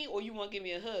fight me or you want to give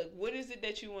me a hug? What is it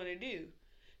that you want to do?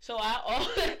 So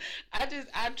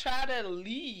I try to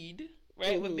lead,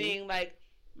 right, with being like,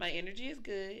 my energy is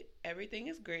good, everything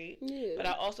is great, but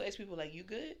I also ask people like, you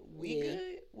good? We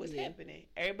good? What's happening?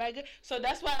 Everybody good? So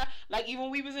that's why, like, even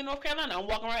when we was in North Carolina, I'm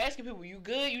walking around asking people, you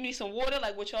good? You need some water?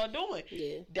 Like, what y'all doing?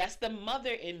 Yeah. That's the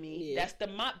mother in me. Yeah. That's the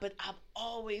but I've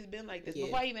always been like this.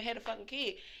 Before I even had a fucking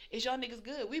kid, is y'all niggas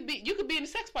good? You could be in a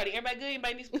sex party. Everybody good?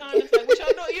 Anybody need some condoms? Like, what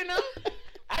y'all doing? You know?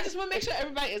 I just want to make sure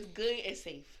everybody is good and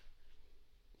safe.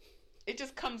 It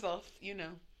just comes off, you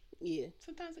know. Yeah.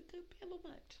 Sometimes it could be a little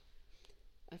much.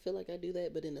 I feel like I do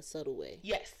that, but in a subtle way.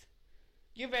 Yes.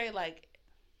 You're very like...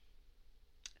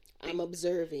 I'm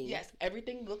observing. Yes,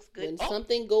 everything looks good. When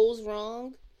something goes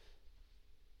wrong,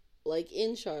 like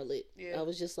in Charlotte, I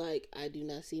was just like, I do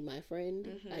not see my friend.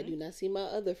 Mm-hmm. I do not see my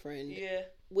other friend. Yeah.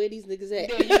 Where these niggas at?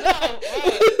 There you go.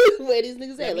 Right. Where these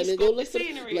niggas at? Let me go look for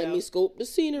Let me scope the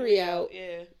scenery out.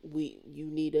 Yeah.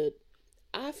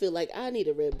 I feel like I need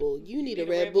a Red Bull. You need a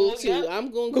Red Bull too. Yep.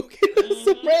 I'm going to go get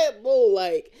some Red Bull.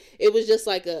 Like, it was just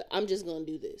like I'm just going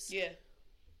to do this. Yeah.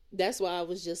 That's why I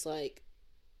was just like,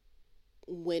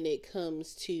 when it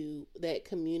comes to that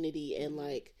community and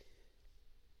like,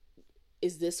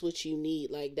 is this what you need?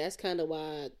 Like, that's kind of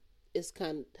why it's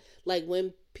kind of like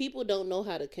when people don't know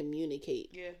how to communicate.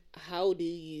 Yeah. How do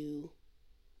you?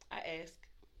 I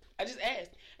just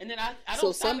ask. And then I don't.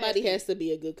 So somebody has to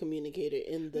be a good communicator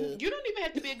in the. You don't even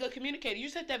have to be a good communicator. You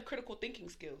just have to have critical thinking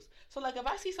skills. So like, if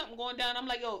I see something going down, I'm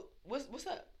like, yo, what's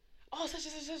up? Oh,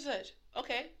 such.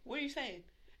 Okay, what are you saying?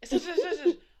 It's such.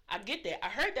 I get that. I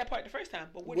heard that part the first time,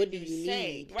 but what did you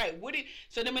say? Need? Right.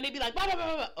 So then when they be like, blah blah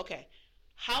blah blah. Okay,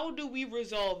 how do we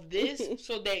resolve this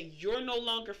so that you're no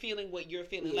longer feeling what you're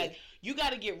feeling? Yeah. Like, you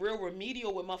got to get real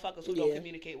remedial with motherfuckers who don't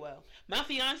communicate well. My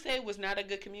fiance was not a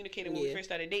good communicator when we first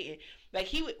started dating. Like,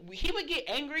 he would get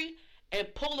angry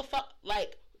and pull the fuck,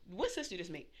 like, what sense did this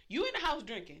make? You in the house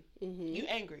drinking. Mm-hmm. You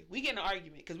angry. We get in an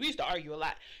argument, because we used to argue a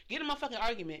lot. Get in a motherfucking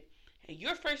argument, and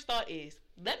your first thought is,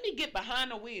 let me get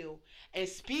behind the wheel and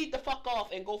speed the fuck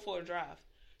off and go for a drive.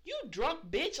 You drunk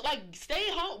bitch. Like, stay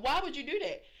home. Why would you do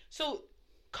that? So,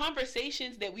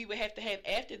 conversations that we would have to have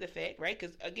after the fact, right?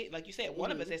 Because again, like you said,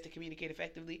 one of us has to communicate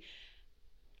effectively.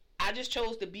 I just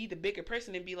chose to be the bigger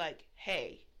person and be like,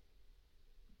 hey,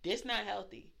 this not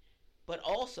healthy, but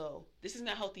also this is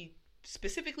not healthy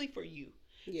specifically for you.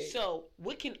 Yeah. So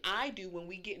what can I do when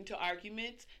we get into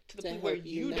arguments to the point where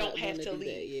you don't have to leave?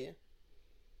 That, yeah.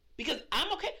 Because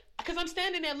I'm okay. Because I'm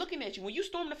standing there looking at you. When you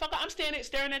storm the fuck out, I'm standing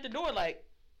staring at the door like,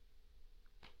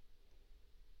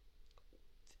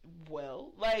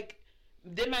 well, like,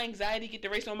 did my anxiety get the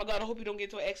race? Oh my God, I hope you don't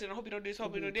get into an accident. I hope you don't do this. I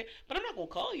hope you don't do that. But I'm not going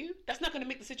to call you. That's not going to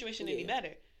make the situation any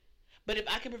better. But if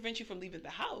I can prevent you from leaving the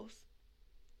house,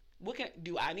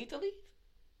 do I need to leave?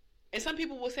 And some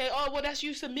people will say, oh, well, that's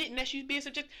you submitting. That's you being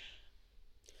subject.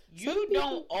 You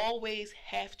don't always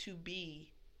have to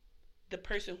be the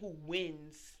person who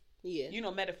wins. Yeah. You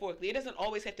know, metaphorically. It doesn't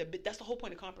always have to be. That's the whole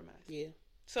point of compromise. Yeah.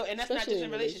 So, and that's especially not just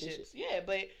in relationships. Yeah,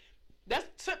 but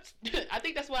I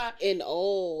think that's why. In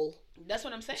all. That's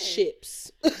what I'm saying. Ships.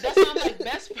 That's why I'm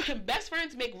like, best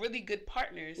friends make really good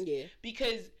partners. Yeah.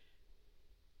 Because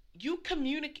you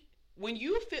communicate. When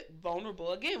you feel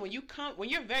vulnerable, again, when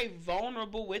you're very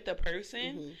vulnerable with a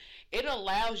person, it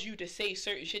allows you to say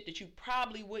certain shit that you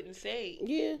probably wouldn't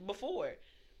say before.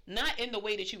 Not in the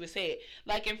way that you would say it.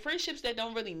 Like in friendships that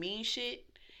don't really mean shit,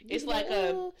 it's like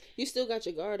you still got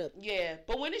your guard up. Yeah,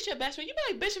 but when it's your best friend, you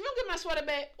be like, bitch, if you don't get my sweater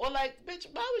back, or like, bitch,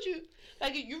 why would you?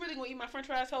 Like, you really gonna eat my French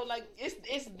fries? So like,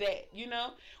 it's that, you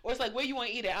know? Or it's like, where you want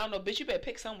to eat it? I don't know, bitch. You better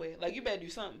pick somewhere. Like, you better do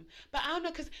something. But I don't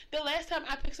know, cause the last time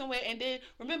I picked somewhere, and then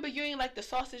remember you ain't like the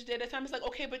sausage there. That time it's like,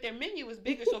 okay, but their menu is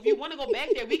bigger. So if you want to go back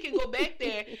there, we can go back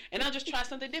there, and I'll just try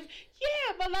something different.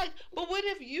 Yeah, but what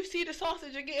if you see the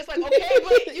sausage again? It's like, okay,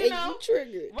 but you know, you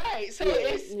triggered, right? So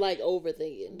it's like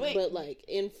overthinking. But like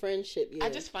in friendship, I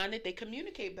just find that they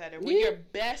communicate better. When you're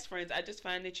best friends, I just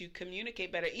find that you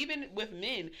communicate better. Even with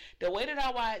men, the way that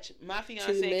I watch my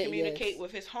fiance communicate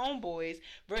with his homeboys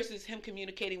versus him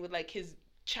communicating with like his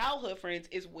childhood friends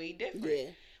is way different. Yeah.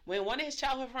 When one of his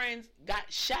childhood friends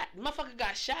got shot, motherfucker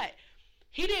got shot,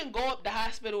 he didn't go up the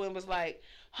hospital and was like,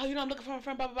 oh, you know, I'm looking for my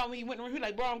friend, blah, blah, blah. When he went around, he was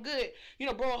like, bro, I'm good. You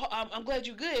know, bro, I'm glad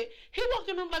you good. He walked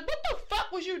in the room like, what the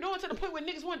fuck was you doing, to the point where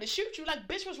niggas wanted to shoot you? Like,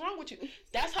 bitch, what's wrong with you?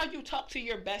 That's how you talk to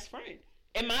your best friend.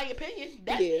 In my opinion,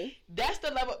 that's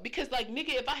the level. Because, like,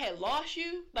 nigga, if I had lost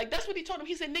you, like, that's what he told him.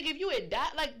 He said, nigga, if you had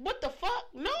died, like, what the fuck?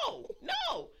 No.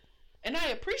 And I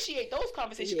appreciate those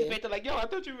conversations compared to, like, yo, I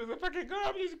thought you was a fucking girl.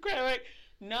 I'm just crying. Like,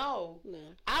 no.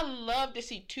 I love to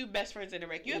see two best friends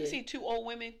interact. You ever see two old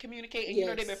women communicate and you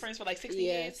know they've been friends for like 60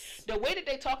 years? The way that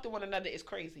they talk to one another is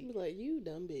crazy. Be like, you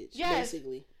dumb bitch. Yes.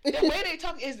 Basically. The way they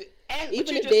talk is...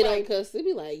 Even if they don't cuss, they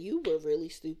be like, you were really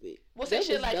stupid. Well, that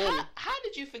shit like, how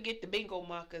did you forget the bingo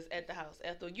markers at the house,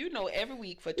 Ethel? You know every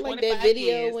week for 25 years. Like that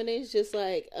video when it's just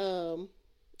like,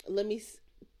 let me...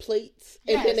 plates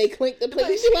and then they clink the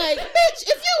plates. You're like, bitch, if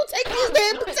you don't take these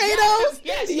damn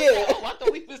potatoes, oh, I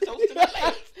thought we was toasting the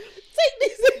plates. Take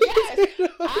these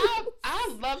potatoes.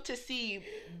 I love to see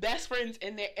best friends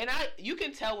in there, and you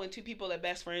can tell when two people are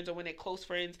best friends or when they're close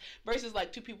friends versus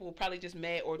like two people who probably just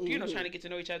met or you know trying to get to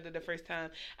know each other the first time.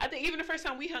 I think even the first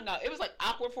time we hung out, it was like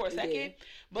awkward for a second,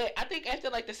 but I think after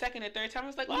like the second or third time, it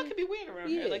was like, oh, I can be weird around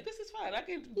here. Like, this is fine. I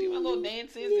can do my little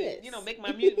dances and you know make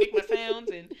my music, make my sounds,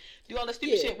 and do all the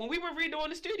stupid shit. When we were redoing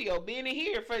the studio, being in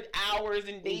here for hours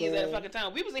and days at a fucking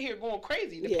time, we was in here going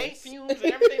crazy. The paint fumes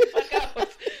and everything the fuck out.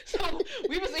 So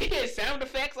we was in here, sound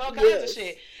effects, all kinds of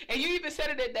shit. And you even said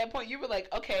it at that point. You were like,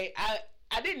 okay,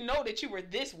 I didn't know that you were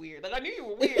this weird. Like, I knew you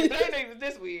were weird, but I didn't know you was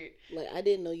this weird. Like, I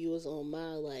didn't know you was on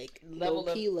my, like,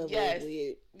 low-key level of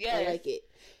weird. Yes. I like it.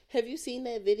 Have you seen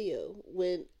that video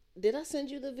when... Did I send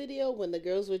you the video when the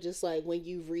girls were just like, when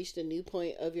you've reached a new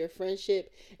point of your friendship,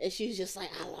 and she was just like,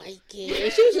 I like it.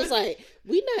 And she was just like,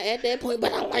 we not at that point,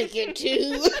 but I like it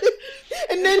too.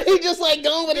 And then they just like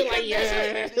going with it like,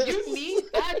 yeah.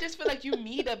 I just feel like you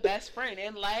need a best friend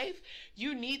in life.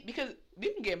 You need, because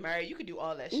you can get married, you can do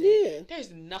all that shit. Yeah.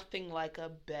 There's nothing like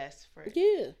a best friend.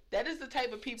 Yeah. That is the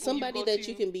type of people somebody that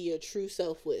you can be your true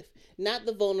self with. Not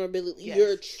the vulnerability,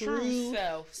 your true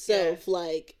self. Yes.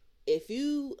 Like, if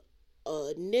you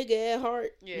a nigga at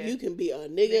heart, you can be a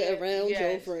nigga around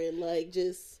your friend. Like,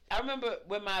 just... I remember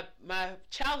when my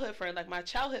childhood friend, like my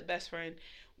childhood best friend,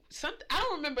 I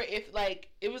don't remember if like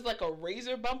it was like a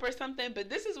razor bump or something, but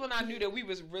this is when I knew that we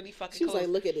was really fucking close. She was like,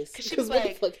 look at this. She was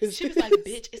like,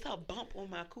 bitch, it's a bump on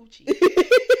my coochie.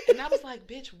 And I was like,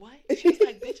 bitch, what? She was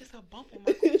like, bitch, it's a bump on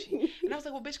my coochie. And I was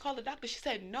like, well, bitch, call the doctor. She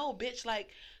said, no, bitch, like,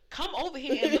 come over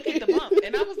here and look at the bump.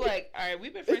 And I was like, all right,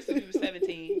 we've been friends since we were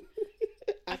 17.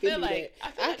 I feel like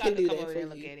I could come over there and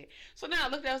look at it. So now I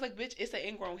looked at it, I was like, bitch, it's an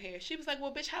ingrown hair. She was like,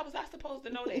 well, bitch, how was I supposed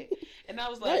to know that? And I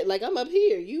was like, right, like I'm up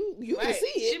here. You can see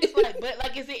it. She was like, but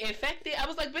like, is it infected? I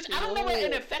was like, bitch, I don't know what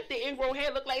an infected ingrown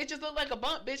hair look like. It just looked like a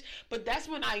bump, bitch. But that's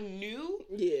when I knew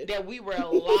that we were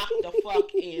locked the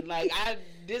fuck in. Like,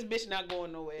 this bitch not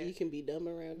going nowhere. You can be dumb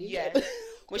around you. Yeah.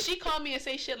 When she called me and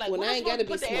say shit like, when I ain't gotta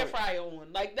put the air fryer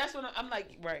on. Like, that's when I'm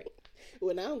like, right.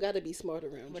 When I don't gotta be smart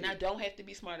around you. When I don't have to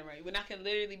be smart around you. When I can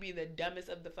literally be the dumbest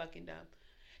of the fucking dumb.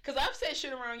 Because I've said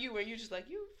shit around you where you just like,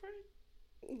 you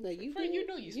friend. Like, you friend, you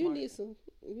know you smart.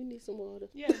 You need some water.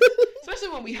 Yeah. Especially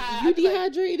when we high. You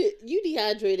dehydrated. Like, you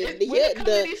dehydrated. When it comes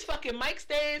to these fucking mic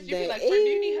stands, you be like, friend, do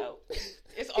you need help?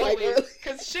 It's always,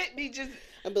 because shit be just...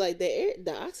 I'd be like,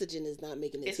 the oxygen is not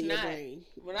making it to your brain.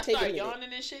 When I start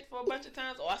yawning and shit for a bunch of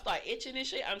times, or I start itching and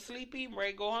shit, I'm sleepy, I'm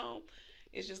ready to go home.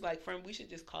 It's just like, friend, we should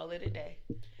just call it a day.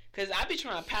 Because I be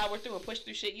trying to power through and push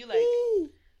through shit. You like,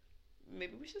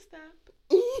 maybe we should stop.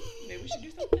 Maybe we should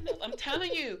do something else. I'm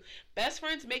telling you, best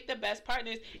friends make the best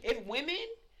partners. If women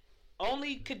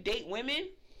only could date women,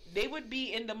 they would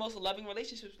be in the most loving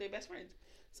relationships with their best friends.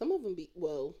 Some of them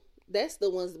that's the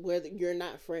ones where you're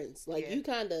not friends. Like, you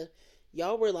kind of...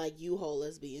 Y'all were like U-Haul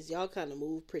lesbians. Y'all kind of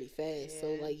move pretty fast. Yeah.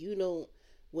 So, like, you don't...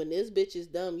 When this bitch is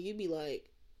dumb, you be like,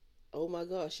 oh, my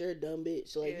gosh, you're a dumb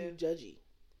bitch. Like, you judgy.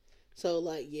 So,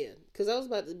 like, yeah. Because I was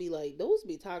about to be like, those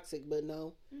be toxic, but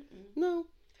no. Mm-mm. No.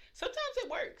 Sometimes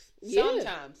it works. Yeah.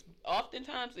 Sometimes.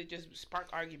 Oftentimes, it just spark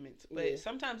arguments. But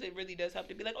sometimes it really does help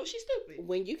to be like, oh, she's stupid.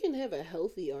 When you can have a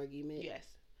healthy argument. Yes.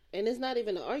 And it's not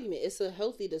even an argument. It's a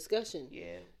healthy discussion.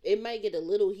 Yeah. It might get a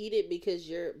little heated because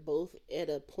you're both at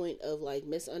a point of, like,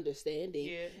 misunderstanding.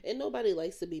 Yeah. And nobody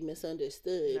likes to be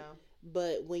misunderstood. No.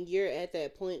 But when you're at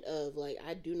that point of, like,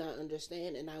 I do not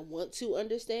understand and I want to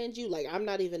understand you, like, I'm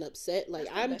not even upset. Like,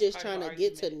 I'm just trying to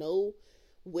get to know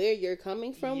where you're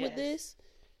coming from with this.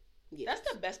 Yes.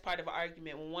 That's the best part of an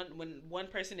argument, when one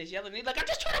person is yelling, they're like, I'm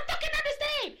just trying to fucking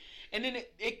understand. And then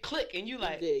it click, and you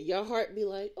like... Yeah, your heart be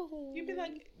like, oh. You be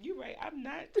like, you're right, I'm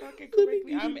not talking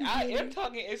correctly. I am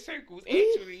talking in circles,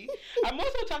 actually. I'm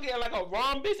also talking like a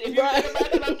rhombus. If you think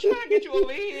about it, I'm trying to get you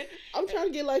over here. I'm trying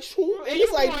to get like swoop. And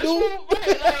it's like, swoop. Right,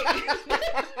 like...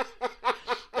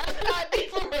 That's how I be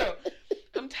for real.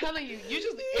 I'm telling you,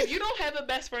 if you don't have a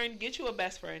best friend, get you a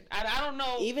best friend. I don't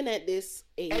know. Even at this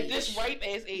age. At this ripe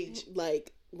ass age.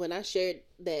 Like, when I shared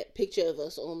that picture of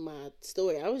us on my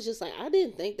story, I was just like, I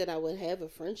didn't think that I would have a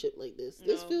friendship like this. No.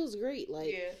 This feels great.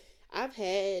 Like, I've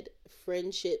had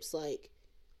friendships, like,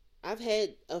 I've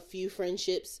had a few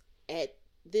friendships at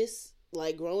this,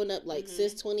 like, growing up, like,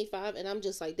 since 25, and I'm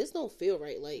just like, this don't feel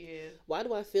right. Like, why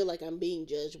do I feel like I'm being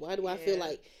judged? Why do I feel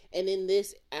like, and in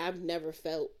this, I've never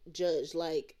felt judged.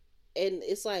 Like, and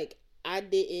it's like, I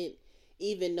didn't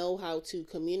even know how to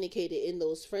communicate it in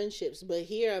those friendships. But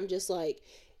here, I'm just like,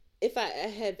 if I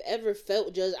have ever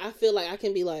felt judged, I feel like I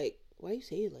can be like, why you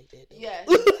say it like that, though? Yeah.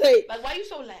 like, why you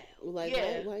so loud? Like,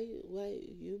 why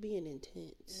you being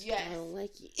intense? Yes. I don't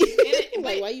like it.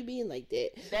 Like, why you being like that?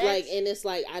 Like, and it's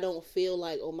like, I don't feel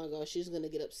like, oh my gosh, she's going to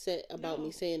get upset about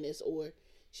me saying this, or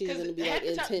she's going to be like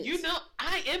intense. You know,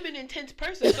 I am an intense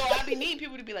person, so I be needing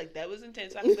people to be like, that was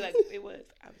intense. I can be like, it was.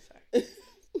 I'm sorry.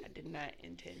 I did not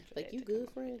intend for like, that. You good,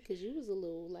 friend? Because you was a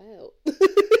little loud.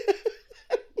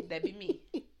 That'd be me.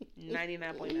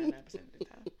 99.99% of the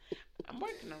time. I'm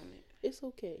working on it. It's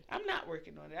okay. I'm not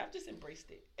working on it. I've just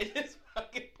embraced it at this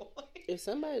fucking point. If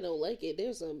somebody don't like it,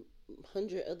 there's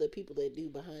 100 other people that do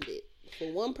behind it. For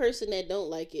one person that don't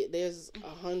like it, there's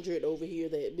 100 over here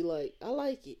that be like, I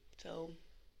like it. So,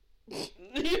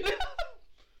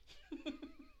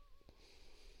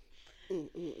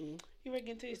 You ready to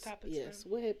get into these topics? Yes.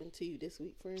 What happened to you this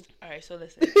week, friend? All right, so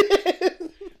listen. All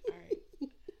right.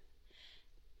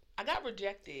 I got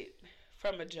rejected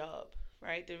from a job,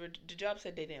 right? The job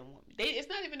said they didn't want me. It's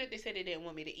not even that they said they didn't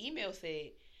want me. The email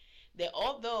said that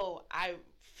although I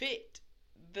fit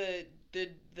the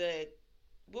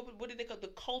what did they call the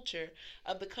culture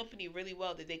of the company really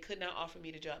well, that they could not offer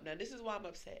me the job. Now, this is why I'm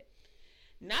upset.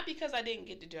 Not because I didn't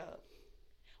get the job.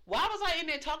 Why was I in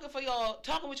there talking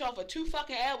with y'all for 2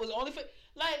 fucking hours? Only for,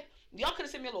 like, y'all could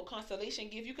have sent me a little constellation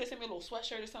gift. You could have sent me a little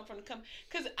sweatshirt or something from the company.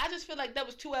 Because I just feel like that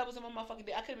was 2 hours of my motherfucking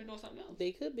day. I could have been doing something else.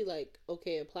 They could be like,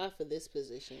 okay, apply for this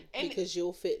position because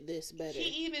you'll fit this better.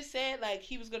 He even said, like,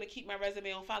 he was going to keep my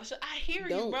resume on file. So I hear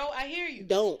you, bro. I hear you.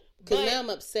 Don't. Because now I'm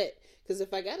upset. Because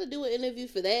if I got to do an interview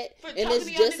for that, and it's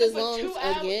just as long as,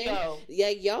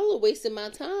 y'all are wasting my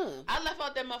time. I left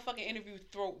out that motherfucking interview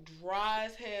throat dry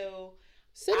as hell.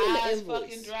 Send them an invoice.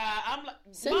 Fucking dry. I'm like,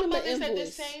 my mother said the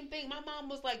same thing. My mom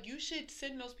was like, you should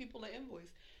send those people an invoice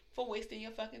for wasting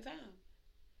your fucking time.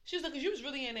 She was like, because you was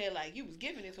really in there, like, you was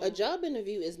giving it to them. A job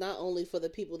interview is not only for the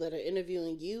people that are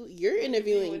interviewing you, you're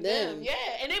interviewing them. Yeah,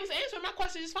 and they was answering my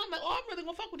questions just fine. I'm like, oh, I'm really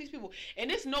going to fuck with these people. And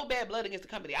there's no bad blood against the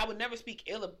company. I would never speak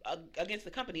ill against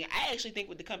the company. I actually think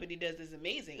what the company does is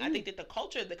amazing. I think that the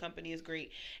culture of the company is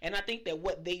great. And I think that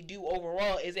what they do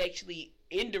overall is actually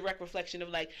indirect reflection of,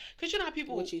 like, because you know how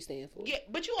people... What you stand for. Yeah,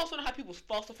 but you also know how people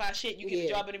falsify shit. You get a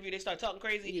job interview, they start talking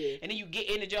crazy, and then you get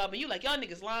in the job, and you like, y'all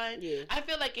niggas lying. Yeah. I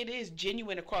feel like it is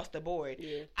genuine across the board.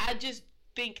 Yeah. I just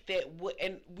think that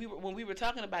when we were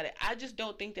talking about it, I just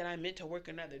don't think that I'm meant to work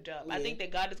another job. Yeah. I think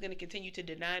that God is going to continue to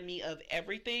deny me of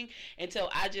everything until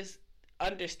I just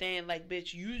understand, like,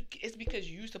 bitch, it's because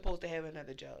you're supposed to have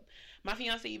another job. My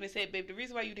fiance even said, babe, the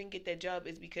reason why you didn't get that job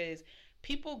is because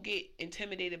people get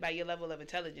intimidated by your level of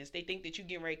intelligence. They think that you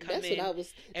getting ready to come in and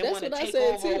want to take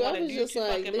over or want to do too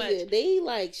fucking much. They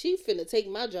like, she finna take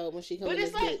my job when she comes in. But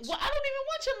it's like, well, I don't even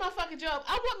want your motherfucking job.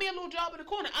 I want me a little job in the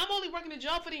corner. I'm only working a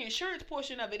job for the insurance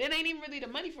portion of it. It ain't even really the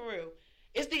money for real.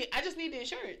 I just need the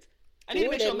insurance. I need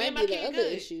to make sure me and my kid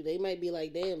good. Issue. They might be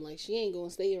like, damn, like, she ain't gonna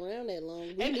stay around that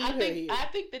long. I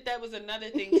think that was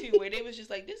another thing too, where they was just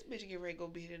like, this bitch get ready to go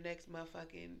be the next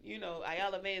motherfucking,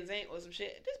 Ayala Van Zandt or some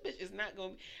shit. This bitch is not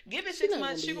gonna give it 6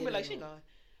 months. She gonna be like, she gone.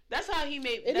 That's how he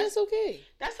made. And that's okay.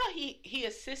 That's how he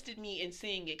assisted me in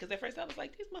seeing it. Because at first I was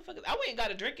like, these motherfuckers. I went and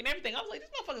got a drink and everything. I was like, these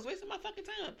motherfuckers wasting my fucking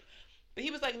time. But he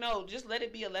was like, no, just let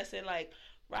it be a lesson. Like,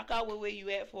 rock out with where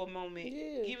you at for a moment.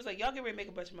 Yeah. He was like, y'all get ready to make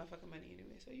a bunch of motherfucking money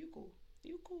anyway, so you cool.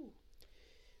 You cool.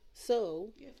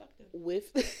 So, yeah, fuck them.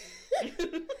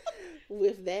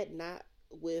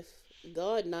 with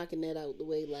God knocking that out the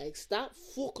way, like, stop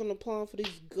fucking applying for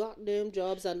these goddamn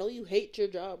jobs. I know you hate your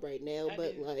job right now,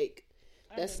 but like,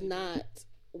 that's not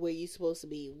where you're supposed to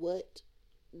be.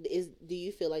 Do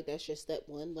you feel like that's your step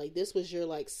one? Like, this was your,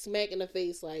 like, smack in the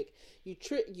face, like, you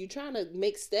trying to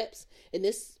make steps, and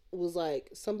this was like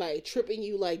somebody tripping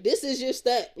you, like, this is your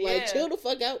step. Like, chill the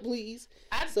fuck out, please.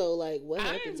 So, like, what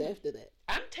happens after that?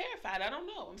 I'm terrified. I don't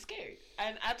know. I'm scared.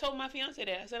 And I told my fiance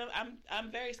that. I said,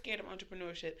 I'm very scared of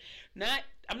entrepreneurship.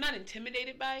 I'm not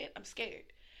intimidated by it. I'm scared.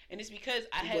 And it's because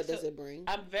what does it bring?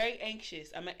 I'm very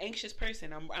anxious. I'm an anxious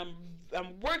person.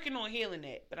 I'm working on healing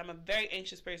that, but I'm a very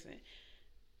anxious person.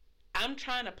 I'm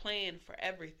trying to plan for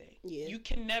everything. Yeah. You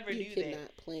can never do that. You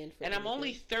cannot plan for anything. I'm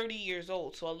only 30 years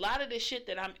old. So a lot of the shit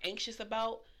that I'm anxious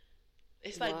about,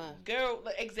 it's like, girl,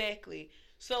 exactly.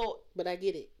 So. But I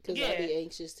get it. Because I'd be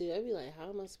anxious too. I'd be like,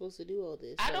 how am I supposed to do all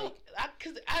this? I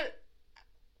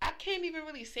can't even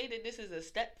really say that this is a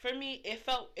step for me. It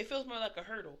feels more like a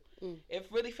hurdle. It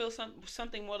really feels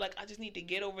something more like I just need to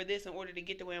get over this in order to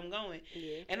get to where I'm going.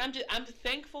 Yeah. And I'm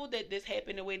thankful that this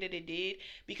happened the way that it did,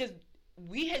 because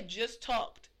we had just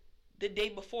talked the day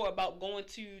before about going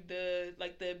to the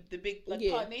big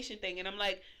Pod Nation thing, and I'm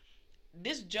like,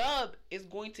 this job is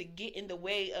going to get in the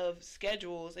way of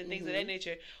schedules and things of that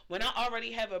nature when I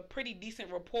already have a pretty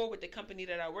decent rapport with the company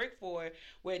that I work for,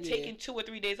 where taking 2 or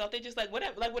 3 days off, they're just like,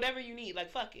 whatever you need,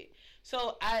 like, fuck it.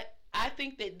 So I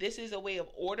think that this is a way of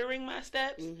ordering my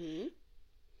steps.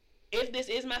 If this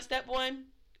is my step one,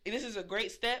 this is a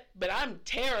great step, but I'm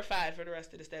terrified for the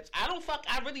rest of the steps. I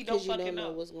really don't fucking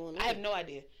know what's going on. I have no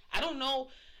idea. I don't know.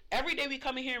 Every day we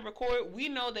come in here and record, we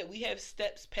know that we have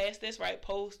steps past this, right?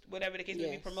 Post, whatever the case may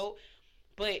be, promote.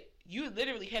 But you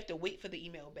literally have to wait for the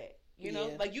email back. You know?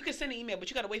 Like, you can send an email, but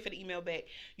you got to wait for the email back.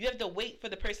 You have to wait for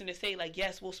the person to say, like,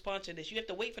 yes, we'll sponsor this. You have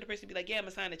to wait for the person to be like, yeah, I'm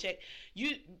going to sign a check.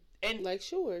 Like,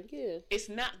 sure, yeah. It's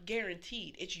not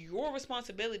guaranteed. It's your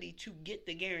responsibility to get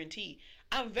the guarantee.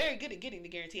 I'm very good at getting the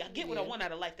guarantee. I get what I want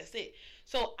out of life. That's it.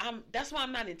 So that's why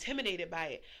I'm not intimidated by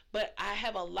it. But I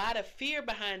have a lot of fear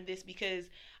behind this, because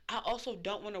I also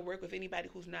don't want to work with anybody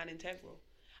who's not integral.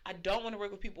 I don't want to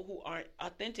work with people who aren't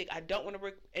authentic. I don't want to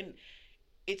work, and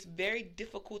it's very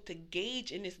difficult to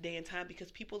gauge in this day and time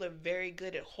because people are very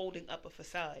good at holding up a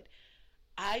facade.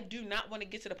 I do not want to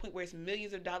get to the point where it's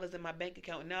millions of dollars in my bank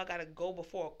account and now I got to go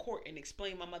before a court and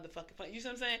explain my motherfucking fun. You see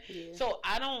what I'm saying? Yeah. So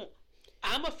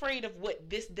I'm afraid of what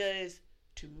this does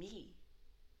to me.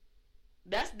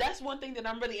 That's one thing that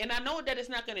I'm really, and I know that it's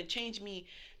not going to change me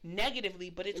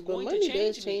negatively, but it's going to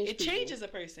change me. It changes a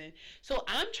person. So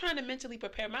I'm trying to mentally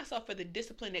prepare myself for the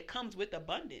discipline that comes with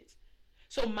abundance.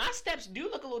 So my steps do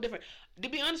look a little different. To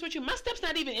be honest with you, my steps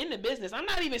not even in the business. I'm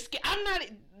not even scared.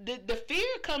 The fear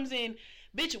comes in,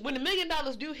 bitch, when $1 million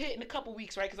do hit in a couple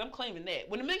weeks, right? Because I'm claiming that.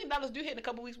 When $1 million do hit in a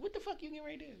couple weeks, what the fuck you getting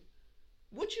ready to do?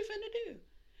 What you finna do?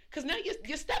 Because now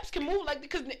your steps can move, like,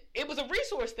 because it was a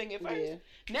resource thing at first. Yeah.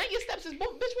 Now your steps is, bitch,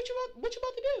 what you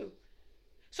about to do?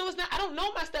 So it's not, I don't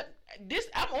know my step.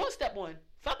 I'm on step one.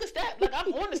 Fuck a step. Like,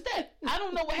 I'm on the step. I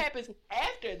don't know what happens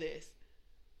after this.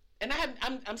 And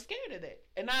I'm scared of that.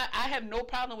 And I have no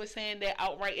problem with saying that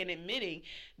outright and admitting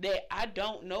that I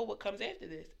don't know what comes after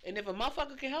this. And if a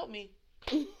motherfucker can help me,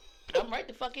 I'm right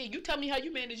the fuck in. You tell me how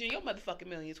you managing your motherfucking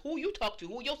millions. Who you talk to?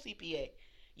 Who your CPA?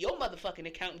 Your motherfucking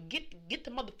accountant. Get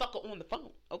the motherfucker on the phone,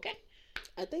 okay?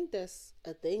 I think that's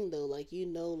a thing though. Like, you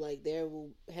know, like there will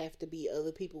have to be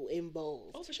other people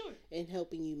involved. Oh, for sure. In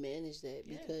helping you manage that.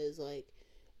 Because like,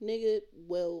 nigga,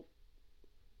 well,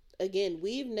 again,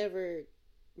 we've never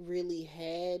really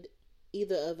had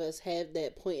either of us have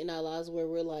that point in our lives where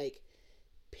we're like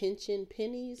pinching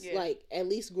pennies, like at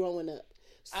least growing up.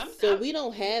 We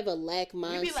don't have a lack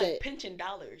mindset. We be like pinching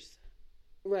dollars,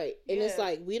 right? And it's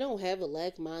like we don't have a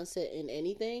lack mindset in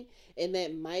anything, and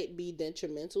that might be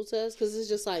detrimental to us because it's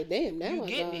just like, damn, now I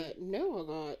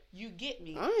got. You get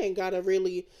me. I ain't gotta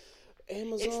really.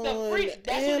 Amazon,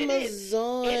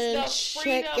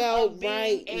 check out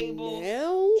right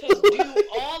now. To do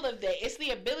all of that. It's the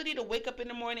ability to wake up in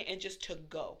the morning and just to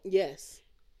go. Yes.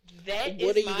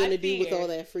 What are you going to do with all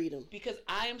that freedom? Because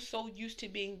I am so used to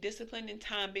being disciplined in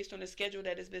time based on a schedule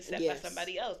that has been set by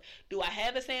somebody else. Do I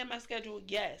have a say in my schedule?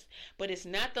 Yes. But it's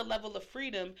not the level of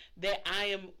freedom that I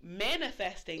am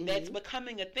manifesting that's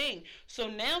becoming a thing. So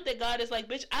now that God is like,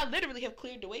 bitch, I literally have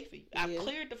cleared the way for you. I've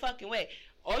cleared the fucking way.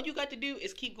 All you got to do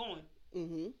is keep going.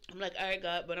 I'm like, all right,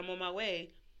 God, but I'm on my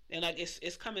way. And like,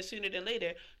 it's coming sooner than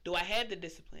later. Do I have the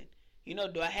discipline? You know,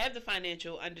 do I have the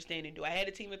financial understanding? Do I have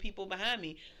a team of people behind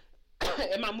me?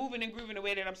 Am I moving and grooving the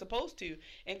way that I'm supposed to?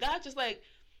 And God just like,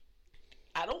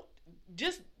 I don't,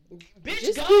 just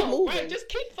go. Right? Just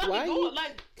keep fucking going.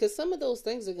 Like, because some of those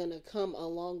things are going to come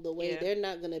along the way. They're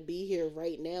not going to be here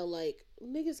right now. Like,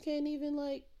 niggas can't even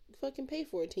like fucking pay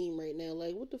for a team right now.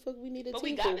 Like, what the fuck we need a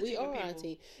team for? We are our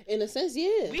team. In a sense,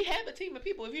 we have a team of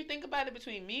people. If you think about it,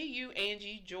 between me, you,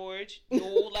 Angie, George,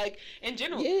 Joel, like, in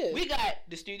general, we got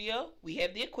the studio, we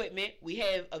have the equipment, we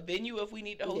have a venue if we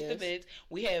need to host events,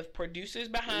 we have producers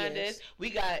behind us, we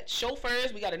got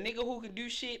chauffeurs, we got a nigga who can do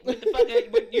shit with the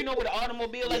fucking, with an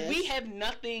automobile. Like, we have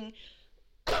nothing,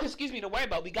 excuse me, to worry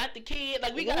about. We got the kid,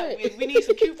 like, we need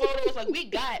some cute photos, like, we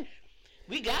got it.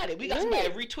 We got somebody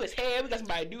to retwist hair. We got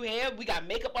somebody to do hair. We got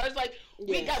makeup artists. Like,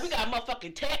 we got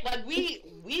motherfucking tech. Like,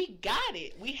 we got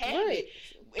it. We have it.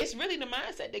 It's really the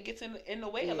mindset that gets in the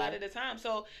way a lot of the time.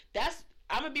 So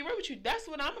I'm gonna be real with you. That's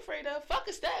what I'm afraid of. Fuck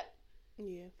a step.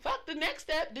 Yeah. Fuck the next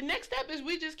step. The next step is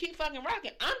we just keep fucking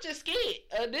rocking. I'm just scared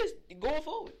of this going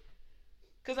forward.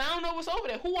 Cause I don't know what's over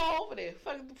there. Who all over there?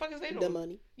 Fuck is they doing? The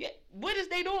money. Yeah. What is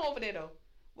they doing over there though?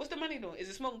 What's the money doing? Is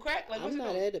it smoking crack? Like, I'm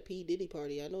not at a P. Diddy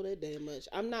party. I know that damn much.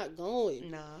 I'm not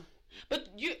going. Nah. But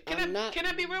can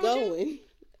I be real with you?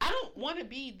 I don't want to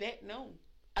be that known.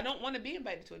 I don't want to be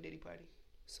invited to a Diddy party.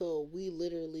 So we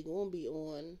literally gonna be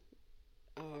on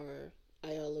our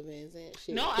Iola Van Zant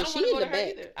shit. No, I don't want to go to her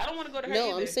either. I don't want to go to her either.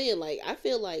 No, I'm saying, like, I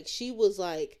feel like she was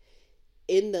like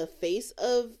in the face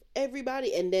of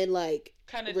everybody and then like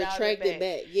kind of retracted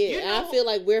back. Yeah, you know, and I feel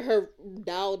like we're her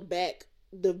dialed back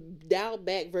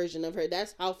version of her.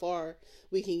 That's how far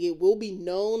we can get. We'll be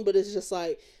known, but it's just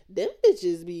like, them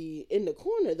bitches be in the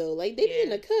corner though. Like, they be in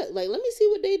the cut. Like, let me see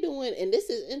what they doing. And this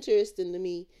is interesting to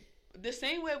me. The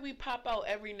same way we pop out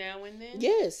every now and then.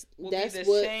 Yes, that's the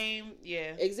same.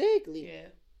 Yeah, exactly. Yeah.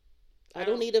 I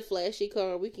don't need a flashy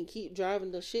car. We can keep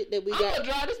driving the shit that we got. I'm gonna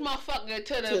drive this motherfucker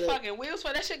to the fucking wheels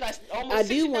for that shit. Got almost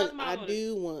 60,000 miles. I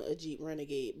do want a Jeep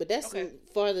Renegade, but that's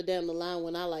farther down the line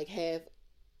when I like have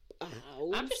a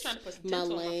house. I'm just trying to put some tints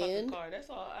on my fucking car. That's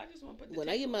all. I just want to put. When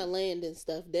I get my land and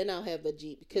stuff, then I'll have a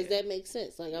Jeep because that makes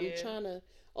sense. Like, I'm trying to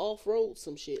off road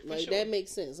some shit. Like, that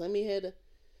makes sense. Let me head.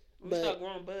 We start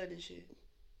growing bud and shit.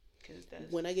 Cause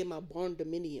that's when I get my barn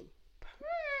dominium.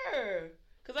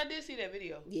 Cause I did see that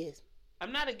video. Yes.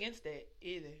 I'm not against that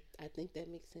either. I think that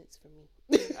makes sense for me.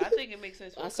 I think it makes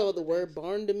sense. I saw the word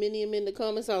barn dominium in the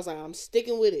comments. I was like, I'm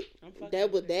sticking with it.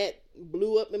 That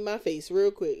blew up in my face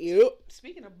real quick. Yep.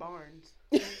 Speaking of barns,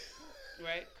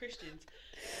 right? Christians.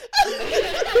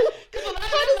 Because a lot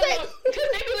of because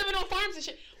they be living on farms and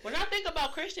shit. When I think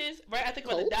about Christians, right? I think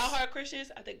about the diehard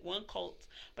Christians. I think one cult,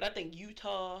 but I think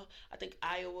Utah. I think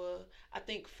Iowa. I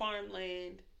think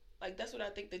farmland. Like, that's what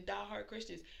I think. The diehard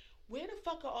Christians. Where the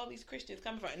fuck are all these Christians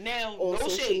coming from? Now, on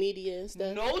social media and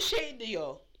stuff. No shade to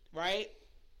y'all, right?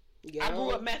 Yeah. I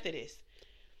grew up Methodist.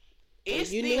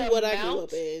 It's you the knew amount, what I grew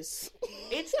up as.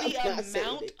 It's the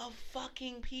amount of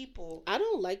fucking people. I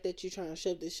don't like that you're trying to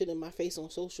shove this shit in my face on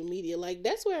social media. Like,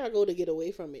 that's where I go to get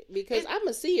away from it. Because I'm going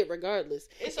to see it regardless.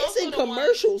 It's in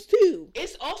commercials, too.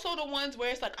 It's also the ones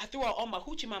where it's like, I threw out all my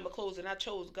hoochie mama clothes and I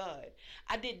chose God.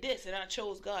 I did this and I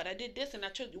chose God. I did this and I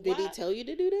chose... Did he tell you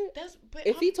to do that? But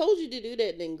if he told you to do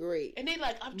that, then great. And they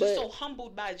like, I'm just so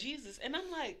humbled by Jesus. And I'm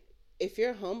like... If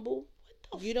you're humble...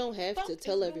 You don't have to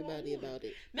tell everybody about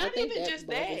it. Not even just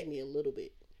that. Bothers me a little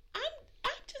bit. I'm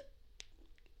just,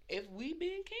 if we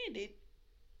being candid,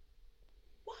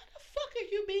 why the fuck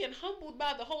are you being humbled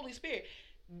by the Holy Spirit?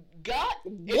 God,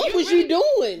 what was you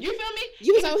doing? You feel me?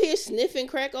 You was out here sniffing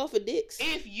crack off of dicks.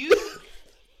 If you,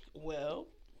 well,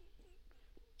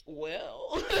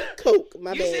 Coke,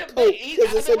 my bad, Coke,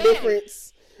 because it's a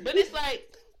difference. But it's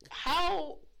like,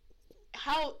 how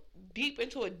deep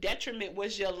into a detriment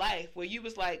was your life where you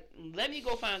was like, let me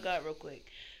go find God real quick.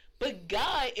 But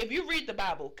God, if you read the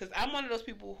Bible, because I'm one of those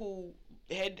people who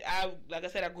like I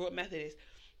said, I grew up Methodist.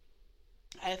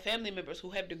 I have family members who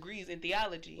have degrees in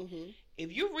theology. Mm-hmm.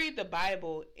 If you read the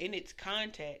Bible in its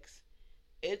context,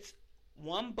 it's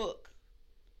one book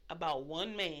about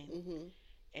one man mm-hmm.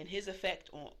 and his effect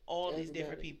on all these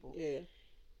different people. Yeah.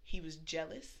 He was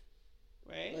jealous.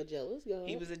 Right? A jealous God.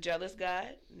 He was a jealous God.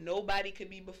 Nobody could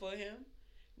be before him.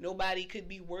 Nobody could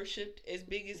be worshipped as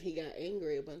big as... He got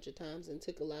angry a bunch of times and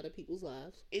took a lot of people's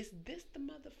lives. Is this the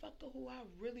motherfucker who I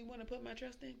really want to put my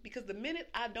trust in? Because the minute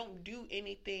I don't do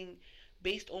anything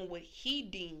based on what he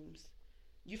deems,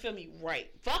 you feel me, right?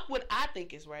 Fuck what I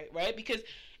think is right? Because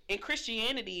in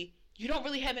Christianity, you don't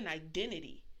really have an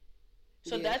identity.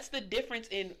 So that's the difference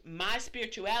in my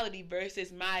spirituality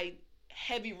versus my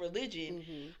heavy religion.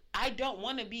 Mm-hmm. I don't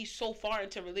want to be so far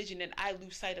into religion that I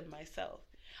lose sight of myself.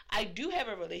 I do have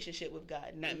a relationship with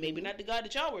God. Maybe not the God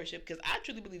that y'all worship, because I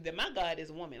truly believe that my God is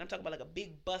a woman. I'm talking about like a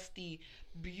big, busty,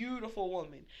 beautiful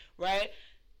woman, right?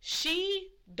 She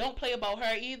don't play about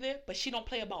her either, but she don't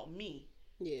play about me.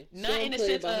 Yeah, not in the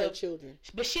sense about of her children,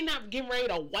 but she not getting ready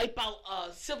to wipe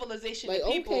out civilization. Like,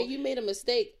 and people. Okay, you made a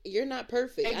mistake. You're not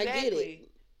perfect. Exactly. I get it,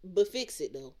 but fix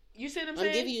it though. You see what I'm saying?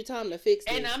 I'm giving you time to fix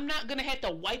this. And I'm not going to have to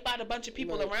wipe out a bunch of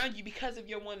people around you because of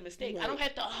your one mistake. Right. I don't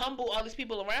have to humble all these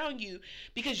people around you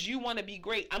because you want to be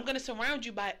great. I'm going to surround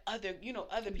you by other people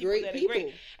that are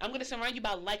great. I'm going to surround you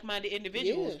by like-minded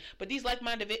individuals. Yeah. But these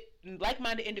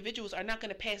like-minded individuals are not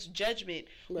going to pass judgment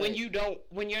when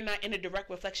you're not in a direct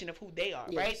reflection of who they are,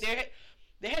 right?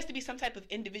 There has to be some type of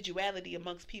individuality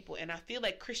amongst people, and I feel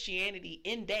like Christianity,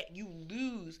 in that you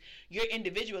lose your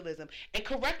individualism. And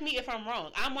correct me if I'm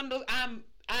wrong. I'm one of those.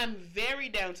 I'm very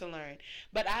down to learn,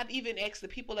 but I've even asked the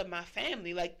people of my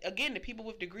family, like again, the people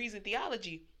with degrees in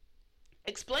theology,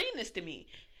 explain this to me.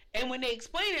 And when they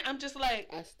explain it, I'm just like,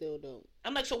 I still don't.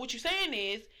 I'm like, so what you're saying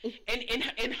is,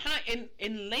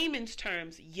 in layman's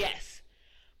terms, yes,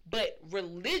 but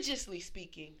religiously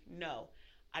speaking, no.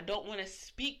 I don't want to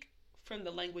speak from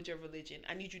the language of religion.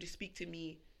 I need you to speak to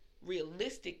me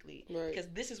realistically, because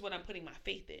this is what I'm putting my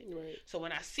faith in. Right. So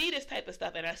when I see this type of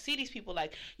stuff and I see these people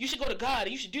like, you should go to God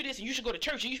and you should do this and you should go to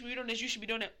church and you should be doing this, you should be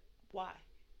doing that. Why?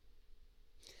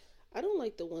 I don't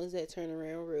like the ones that turn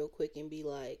around real quick and be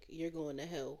like, you're going to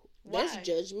hell. Why? That's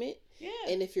judgment. Yeah.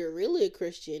 And if you're really a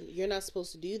Christian, you're not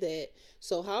supposed to do that.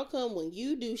 So how come when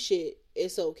you do shit,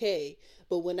 it's okay,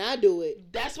 but when I do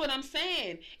it, that's what I'm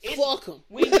saying. Fuck them.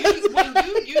 When you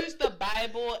use the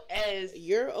Bible as,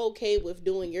 you're okay with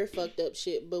doing your fucked up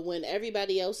shit, but when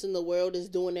everybody else in the world is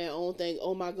doing their own thing,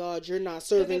 oh my God, you're not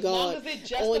serving God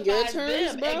on your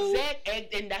terms, bro.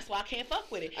 And that's why I can't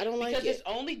fuck with it. I don't like it because it's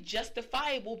only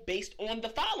justifiable based on the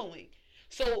following.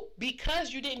 So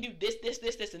because you didn't do this,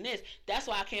 and this, that's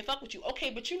why I can't fuck with you. Okay,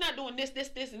 but you're not doing this,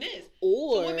 and this.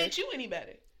 Or so what makes you any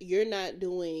better? They're not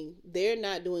doing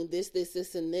this,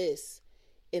 and this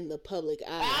in the public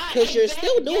eye. Because you're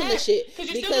still doing the shit.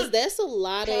 Because that's a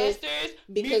lot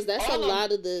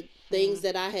of the things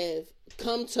that I have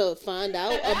come to find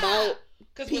out about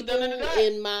people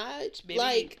in my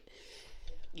like.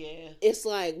 Yeah. It's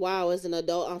like, wow, as an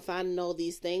adult, I'm finding all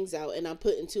these things out and I'm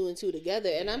putting two and two together.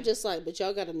 And I'm just like, but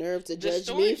y'all got a nerve to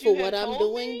judge me for what I'm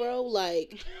doing, bro?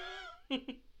 Like,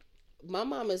 my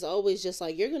mom is always just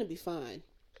like, you're going to be fine.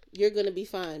 You're going to be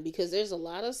fine. Because there's a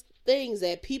lot of things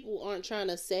that people aren't trying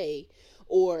to say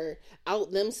or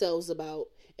out themselves about.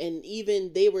 And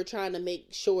even they were trying to make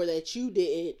sure that you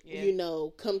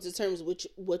didn't, come to terms with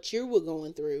what you were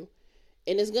going through.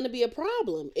 And it's going to be a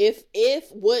problem. If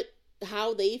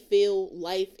how they feel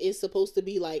life is supposed to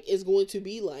be like is going to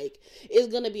be like, it's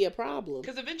going to be a problem.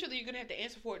 Because eventually you're going to have to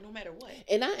answer for it no matter what.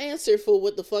 And I answered for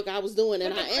what the fuck I was doing,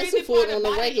 and I answered for it on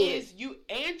the regular. You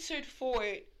answered for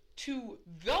it to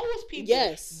those people.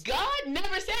 Yes. God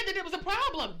never said that it was a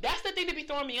problem. That's the thing that be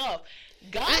throwing me off.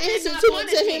 God I did answered not to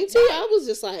punish him me. too. I was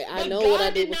just like, I But know God what I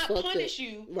did did was not fucked punish up.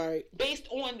 you Right. based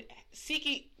on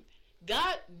seeking.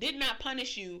 God did not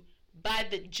punish you by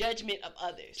the judgment of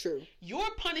others. True. Your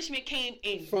punishment came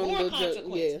in From your the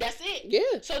consequence. yeah. That's it.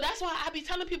 Yeah. So that's why I be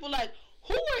telling people like,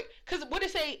 who are, because what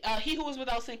it say, he who was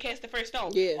without sin cast the first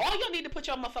stone. Yeah. All y'all need to put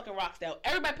y'all motherfucking rocks down.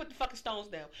 Everybody put the fucking stones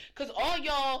down. Because all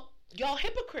y'all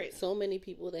hypocrites. So many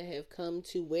people that have come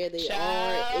to where they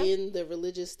Child. are in the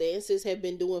religious stances have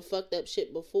been doing fucked up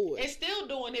shit before. And still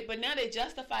doing it, but now they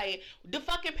justify it. The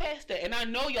fucking pastor, and I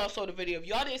know y'all saw the video. If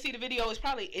y'all didn't see the video, it's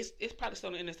probably still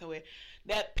on the internet somewhere.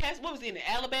 That pastor, what was it, in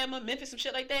Alabama, Memphis, some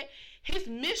shit like that? His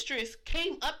mistress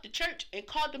came up to church and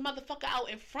called the motherfucker out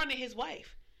in front of his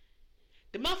wife.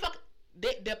 The motherfucker,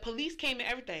 the police came and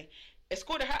everything,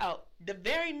 escorted her out. The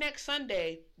very next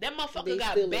Sunday, that motherfucker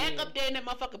got back up there in that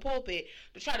motherfucking pulpit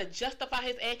to try to justify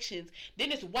his actions.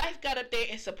 Then his wife got up there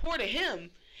and supported him,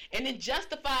 and then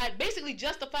basically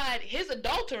justified his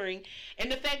adultering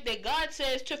and the fact that God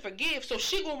says to forgive, so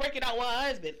she gonna work it out with her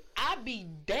husband. I be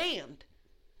damned.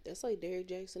 That's like Derrick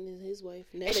Jackson and his wife.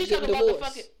 Now And they she's getting talking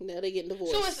about divorced. Now they getting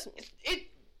divorced. So it.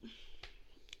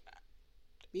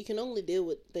 You can only deal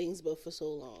with things but for so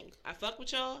long. I fuck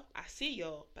with y'all. I see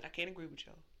y'all, but I can't agree with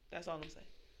y'all. That's all I'm saying.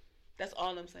 That's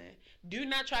all I'm saying. Do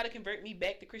not try to convert me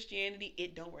back to Christianity.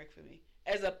 It don't work for me.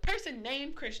 As a person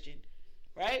named Christian,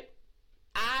 right?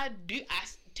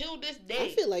 Till this day. I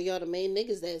feel like y'all the main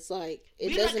niggas that's like,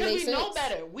 it doesn't make sense. We know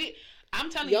better. I'm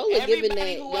telling y'all you, are giving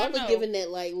everybody that, who y'all I know, are giving that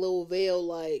like little veil,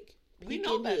 like, we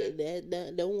know better.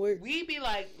 That don't work. We be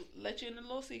like, let you in a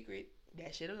little secret.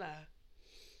 That shit a lie.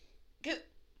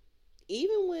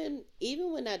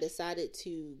 Even when I decided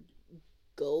to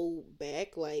go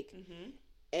back, like,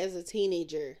 as a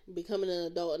teenager, becoming an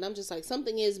adult, and I'm just like,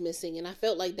 something is missing, and I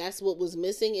felt like that's what was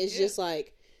missing. It's just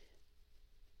like,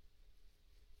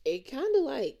 it kind of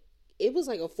like, it was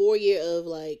like a 4-year of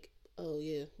like, oh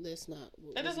yeah, that's not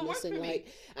what that doesn't missing. work for me. Like,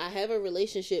 I have a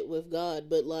relationship with God,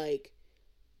 but like,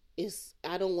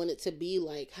 I don't want it to be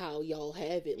like how y'all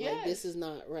have it. Yes. Like, this is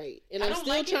not right. And I'm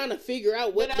still trying to figure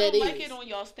out what that is. But I don't like it on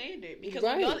y'all standard. Because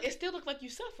it still looks like you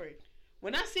suffered.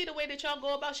 When I see the way that y'all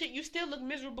go about shit, you still look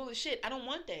miserable as shit. I don't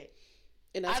want that.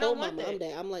 And I told my mom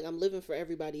that. I'm like, I'm living for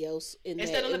everybody else in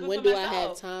Instead that. of and when do I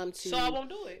have time to I won't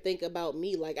do it. Think about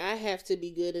me? Like, I have to be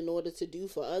good in order to do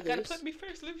for others. I gotta put me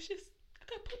first, Lucius. I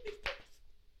gotta put me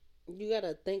first. You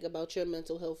gotta think about your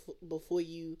mental health before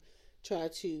you try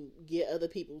to get other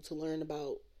people to learn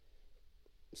about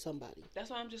somebody.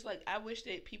 That's why I'm just like, I wish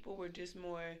that people were just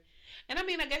more, and I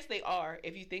mean, I guess they are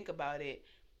if you think about it,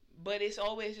 but it's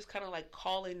always just kind of like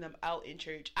calling them out in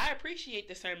church. I appreciate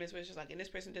the sermons where it's just like, and this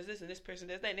person does this and this person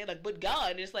does that, and they're like, but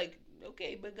God, and it's like,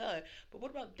 okay, but God, but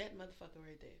what about that motherfucker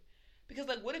right there? Because,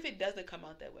 like, what if it doesn't come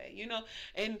out that way, you know?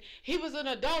 And he was an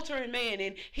adultering man,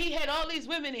 and he had all these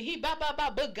women, and he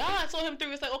but God saw him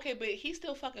through. It's like, okay, but he's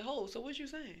still fucking whole, so what you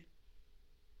saying?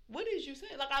 What is you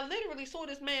saying? Like, I literally saw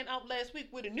this man out last week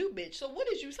with a new bitch. So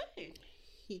what is you saying?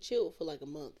 He chilled for like a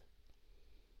month.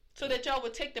 So that y'all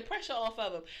would take the pressure off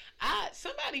of him.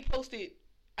 Somebody posted,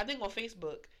 I think on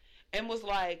Facebook, and was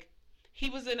like, he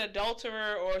was an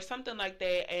adulterer or something like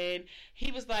that, and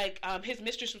he was like, his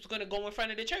mistress was going to go in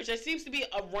front of the church. That seems to be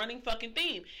a running fucking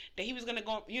theme. That he was going to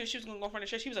go, she was going to go in front of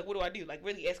the church. He was like, what do I do? Like,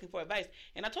 really asking for advice.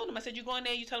 And I told him, I said, you go in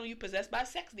there, you tell him you possessed by a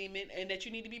sex demon, and that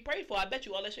you need to be prayed for. I bet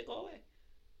you all that shit go away.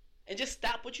 And just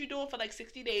stop what you're doing for like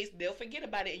 60 days. They'll forget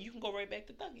about it, and you can go right back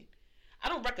to thugging. I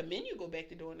don't recommend you go back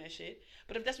to doing that shit.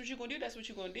 But if that's what you're going to do, that's what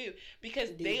you're going to do. Because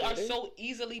they are so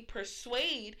easily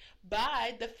persuaded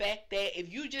by the fact that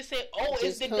if you just say, oh,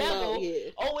 it's the devil,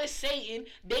 oh, it's Satan,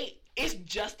 it's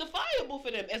justifiable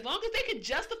for them. As long as they can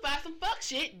justify some fuck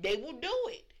shit, they will do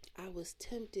it. I was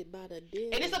tempted by the devil.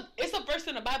 And it's a verse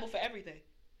in the Bible for everything.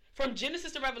 From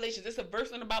Genesis to Revelations, it's a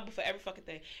verse in the Bible for every fucking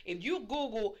thing. If you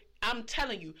Google, I'm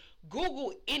telling you,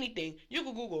 Google anything. You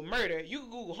can Google murder. You can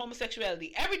Google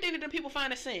homosexuality. Everything that the people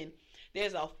find a sin,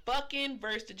 there's a fucking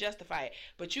verse to justify it.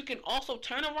 But you can also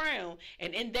turn around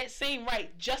and in that same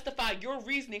right, justify your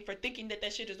reasoning for thinking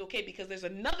that shit is okay, because there's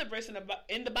another verse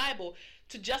in the Bible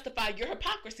to justify your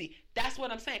hypocrisy. That's what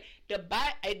I'm saying.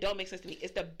 It don't make sense to me.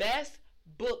 It's the best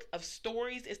book of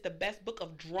stories. It's the best book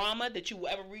of drama that you will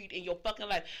ever read in your fucking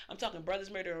life. I'm talking brothers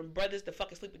murdering brothers, the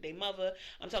fucking sleep with their mother.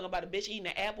 I'm talking about a bitch eating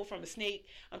an apple from a snake.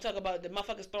 I'm talking about the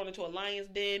motherfuckers thrown into a lion's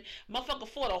den. Motherfucker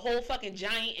fought a whole fucking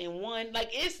giant and won. Like,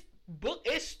 it's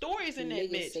stories in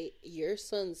that bitch. Say, your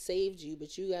son saved you,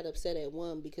 but you got upset at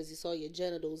one because he saw your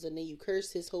genitals, and then you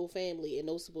cursed his whole family, and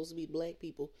those supposed to be black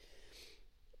people.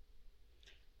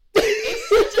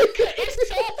 It's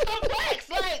so complex.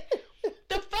 Like,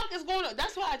 the fuck is going on?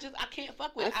 That's why I can't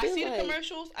fuck with it. I see the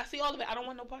commercials. I see all of it. I don't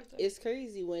want no parts of it. It's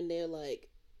crazy when they're like,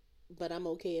 but I'm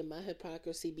okay in my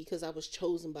hypocrisy because I was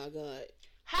chosen by God.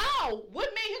 How? What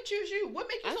made him choose you? What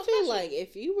made you so special? I feel like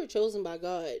if you were chosen by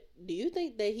God, do you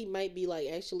think that he might be like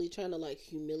actually trying to like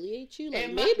humiliate you?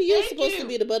 Like maybe you're supposed to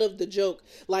be the butt of the joke.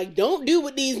 Like, don't do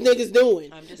what these niggas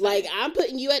doing. Like, I'm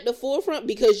putting you at the forefront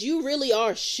because you really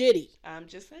are shitty. I'm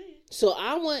just saying. So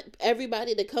I want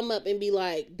everybody to come up and be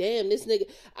like, damn, this nigga.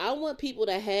 I want people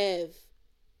to have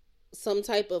some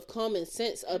type of common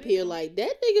sense up here, like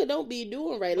that nigga don't be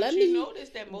doing right. But Let you me notice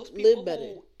that most people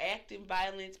who act in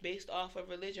violence based off of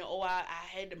religion. Oh, I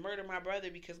had to murder my brother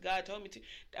because God told me to.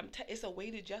 It's a way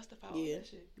to justify all that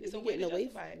shit. It's a way to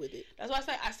justify it. With it. That's why I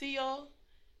say I see y'all.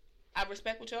 I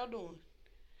respect what y'all doing,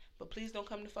 but please don't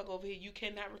come the fuck over here. You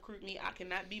cannot recruit me. I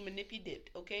cannot be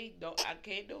manipulated. Okay, I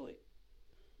can't do it.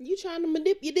 You trying to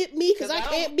manipulate me because I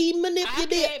can't be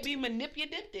manipulated. I can't be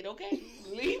manipulated. Okay,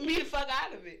 leave me the fuck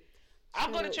out of it. I'll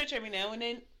go to church every now and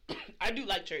then. I do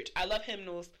like church. I love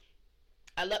hymnals.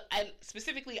 I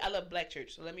love black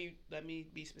church. So let me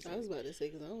be specific. I was about to say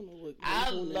because I don't know what. I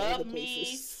love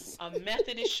me a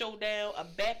Methodist showdown, a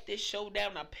Baptist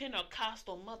showdown, a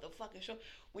Pentecostal motherfucking show.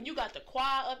 When you got the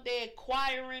choir up there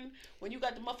choiring, when you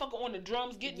got the motherfucker on the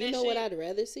drums getting that shit. You know what I'd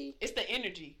rather see? It's the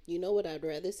energy. You know what I'd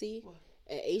rather see? What?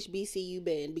 At HBCU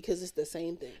band because it's the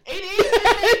same thing. It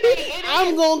is.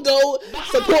 I'm gonna go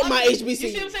support my HBCU. You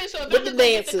see what I'm saying? So if with the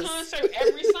dances. The concert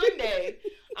every Sunday,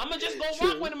 I'm gonna just go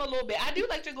rock with them a little bit. I do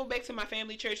like to go back to my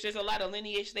family church. There's a lot of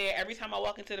lineage there. Every time I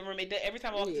walk into the room, every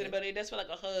time I walk into the building, it does feel like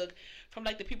a hug from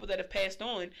like the people that have passed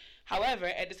on. However,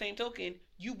 at the same token,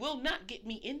 you will not get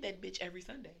me in that bitch every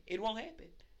Sunday. It won't happen.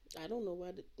 I don't know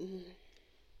why.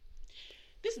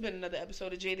 This has been another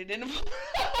episode of Jaded Interval.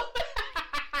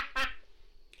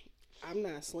 I'm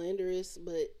not slanderous,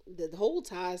 but the whole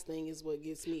ties thing is what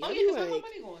gets me. Oh, yeah, because where's my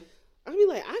money going? I be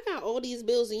like, I got all these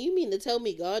bills, and you mean to tell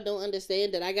me God don't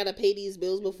understand that I gotta pay these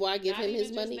bills before I give him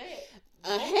his money?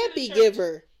 A happy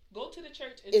giver. Go to the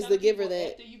church and is the giver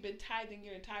that after you've been tithing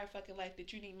your entire fucking life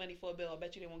that you need money for a bill. I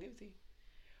bet you they won't give it to you.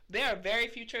 There are very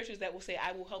few churches that will say,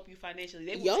 "I will help you financially."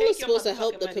 They will Y'all are supposed to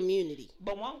help the community,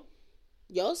 but won't.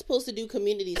 Y'all supposed to do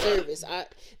community service.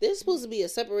 There's supposed to be a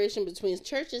separation between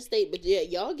church and state, but yeah,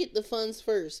 y'all get the funds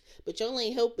first, but y'all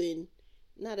ain't helping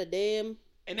not a damn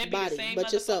and that be body, the same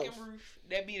but yourself. Roof.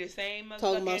 That be the same.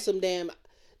 Talking about some damn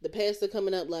the pastor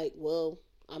coming up like, well,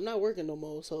 I'm not working no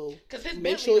more, so because his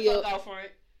make sure you out front.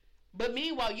 But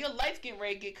meanwhile, your lights getting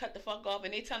ready to get cut the fuck off,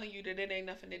 and they telling you that there ain't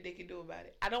nothing that they can do about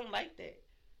it. I don't like that.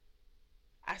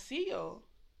 I see y'all.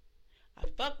 I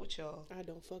fuck with y'all. I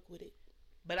don't fuck with it.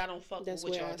 But I don't fuck with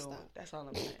what y'all doing. That's all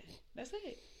I'm saying. That's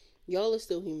it. Y'all are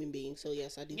still human beings, so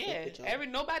yes, I do fuck with y'all.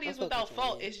 Nobody is without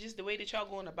fault. It's just the way that y'all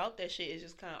going about that shit is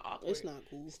just kind of awkward. It's not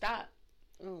cool. Stop.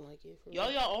 I don't like it.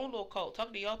 Y'all your own little cult.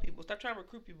 Talk to y'all people. Stop trying to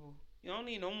recruit people. You don't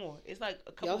need no more. It's like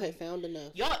a couple. Y'all have found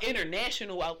enough. Y'all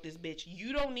international out this bitch.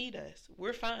 You don't need us.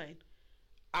 We're fine.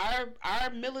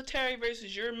 Our military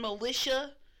versus your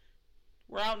militia,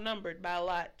 we're outnumbered by a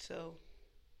lot. So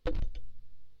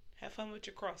have fun with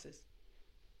your crosses.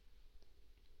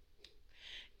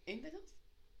 Anything else?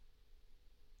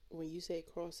 When you say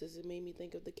crosses, it made me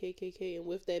think of the KKK. And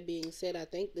with that being said, I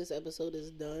think this episode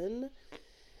is done.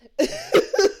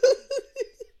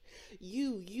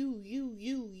 You.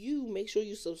 Make sure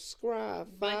you subscribe,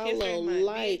 follow,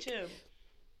 like.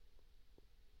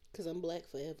 Because I'm black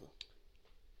forever.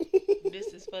 This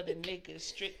is for the niggas.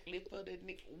 Strictly for the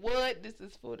niggas. What? This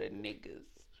is for the niggas.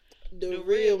 The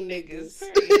real niggas.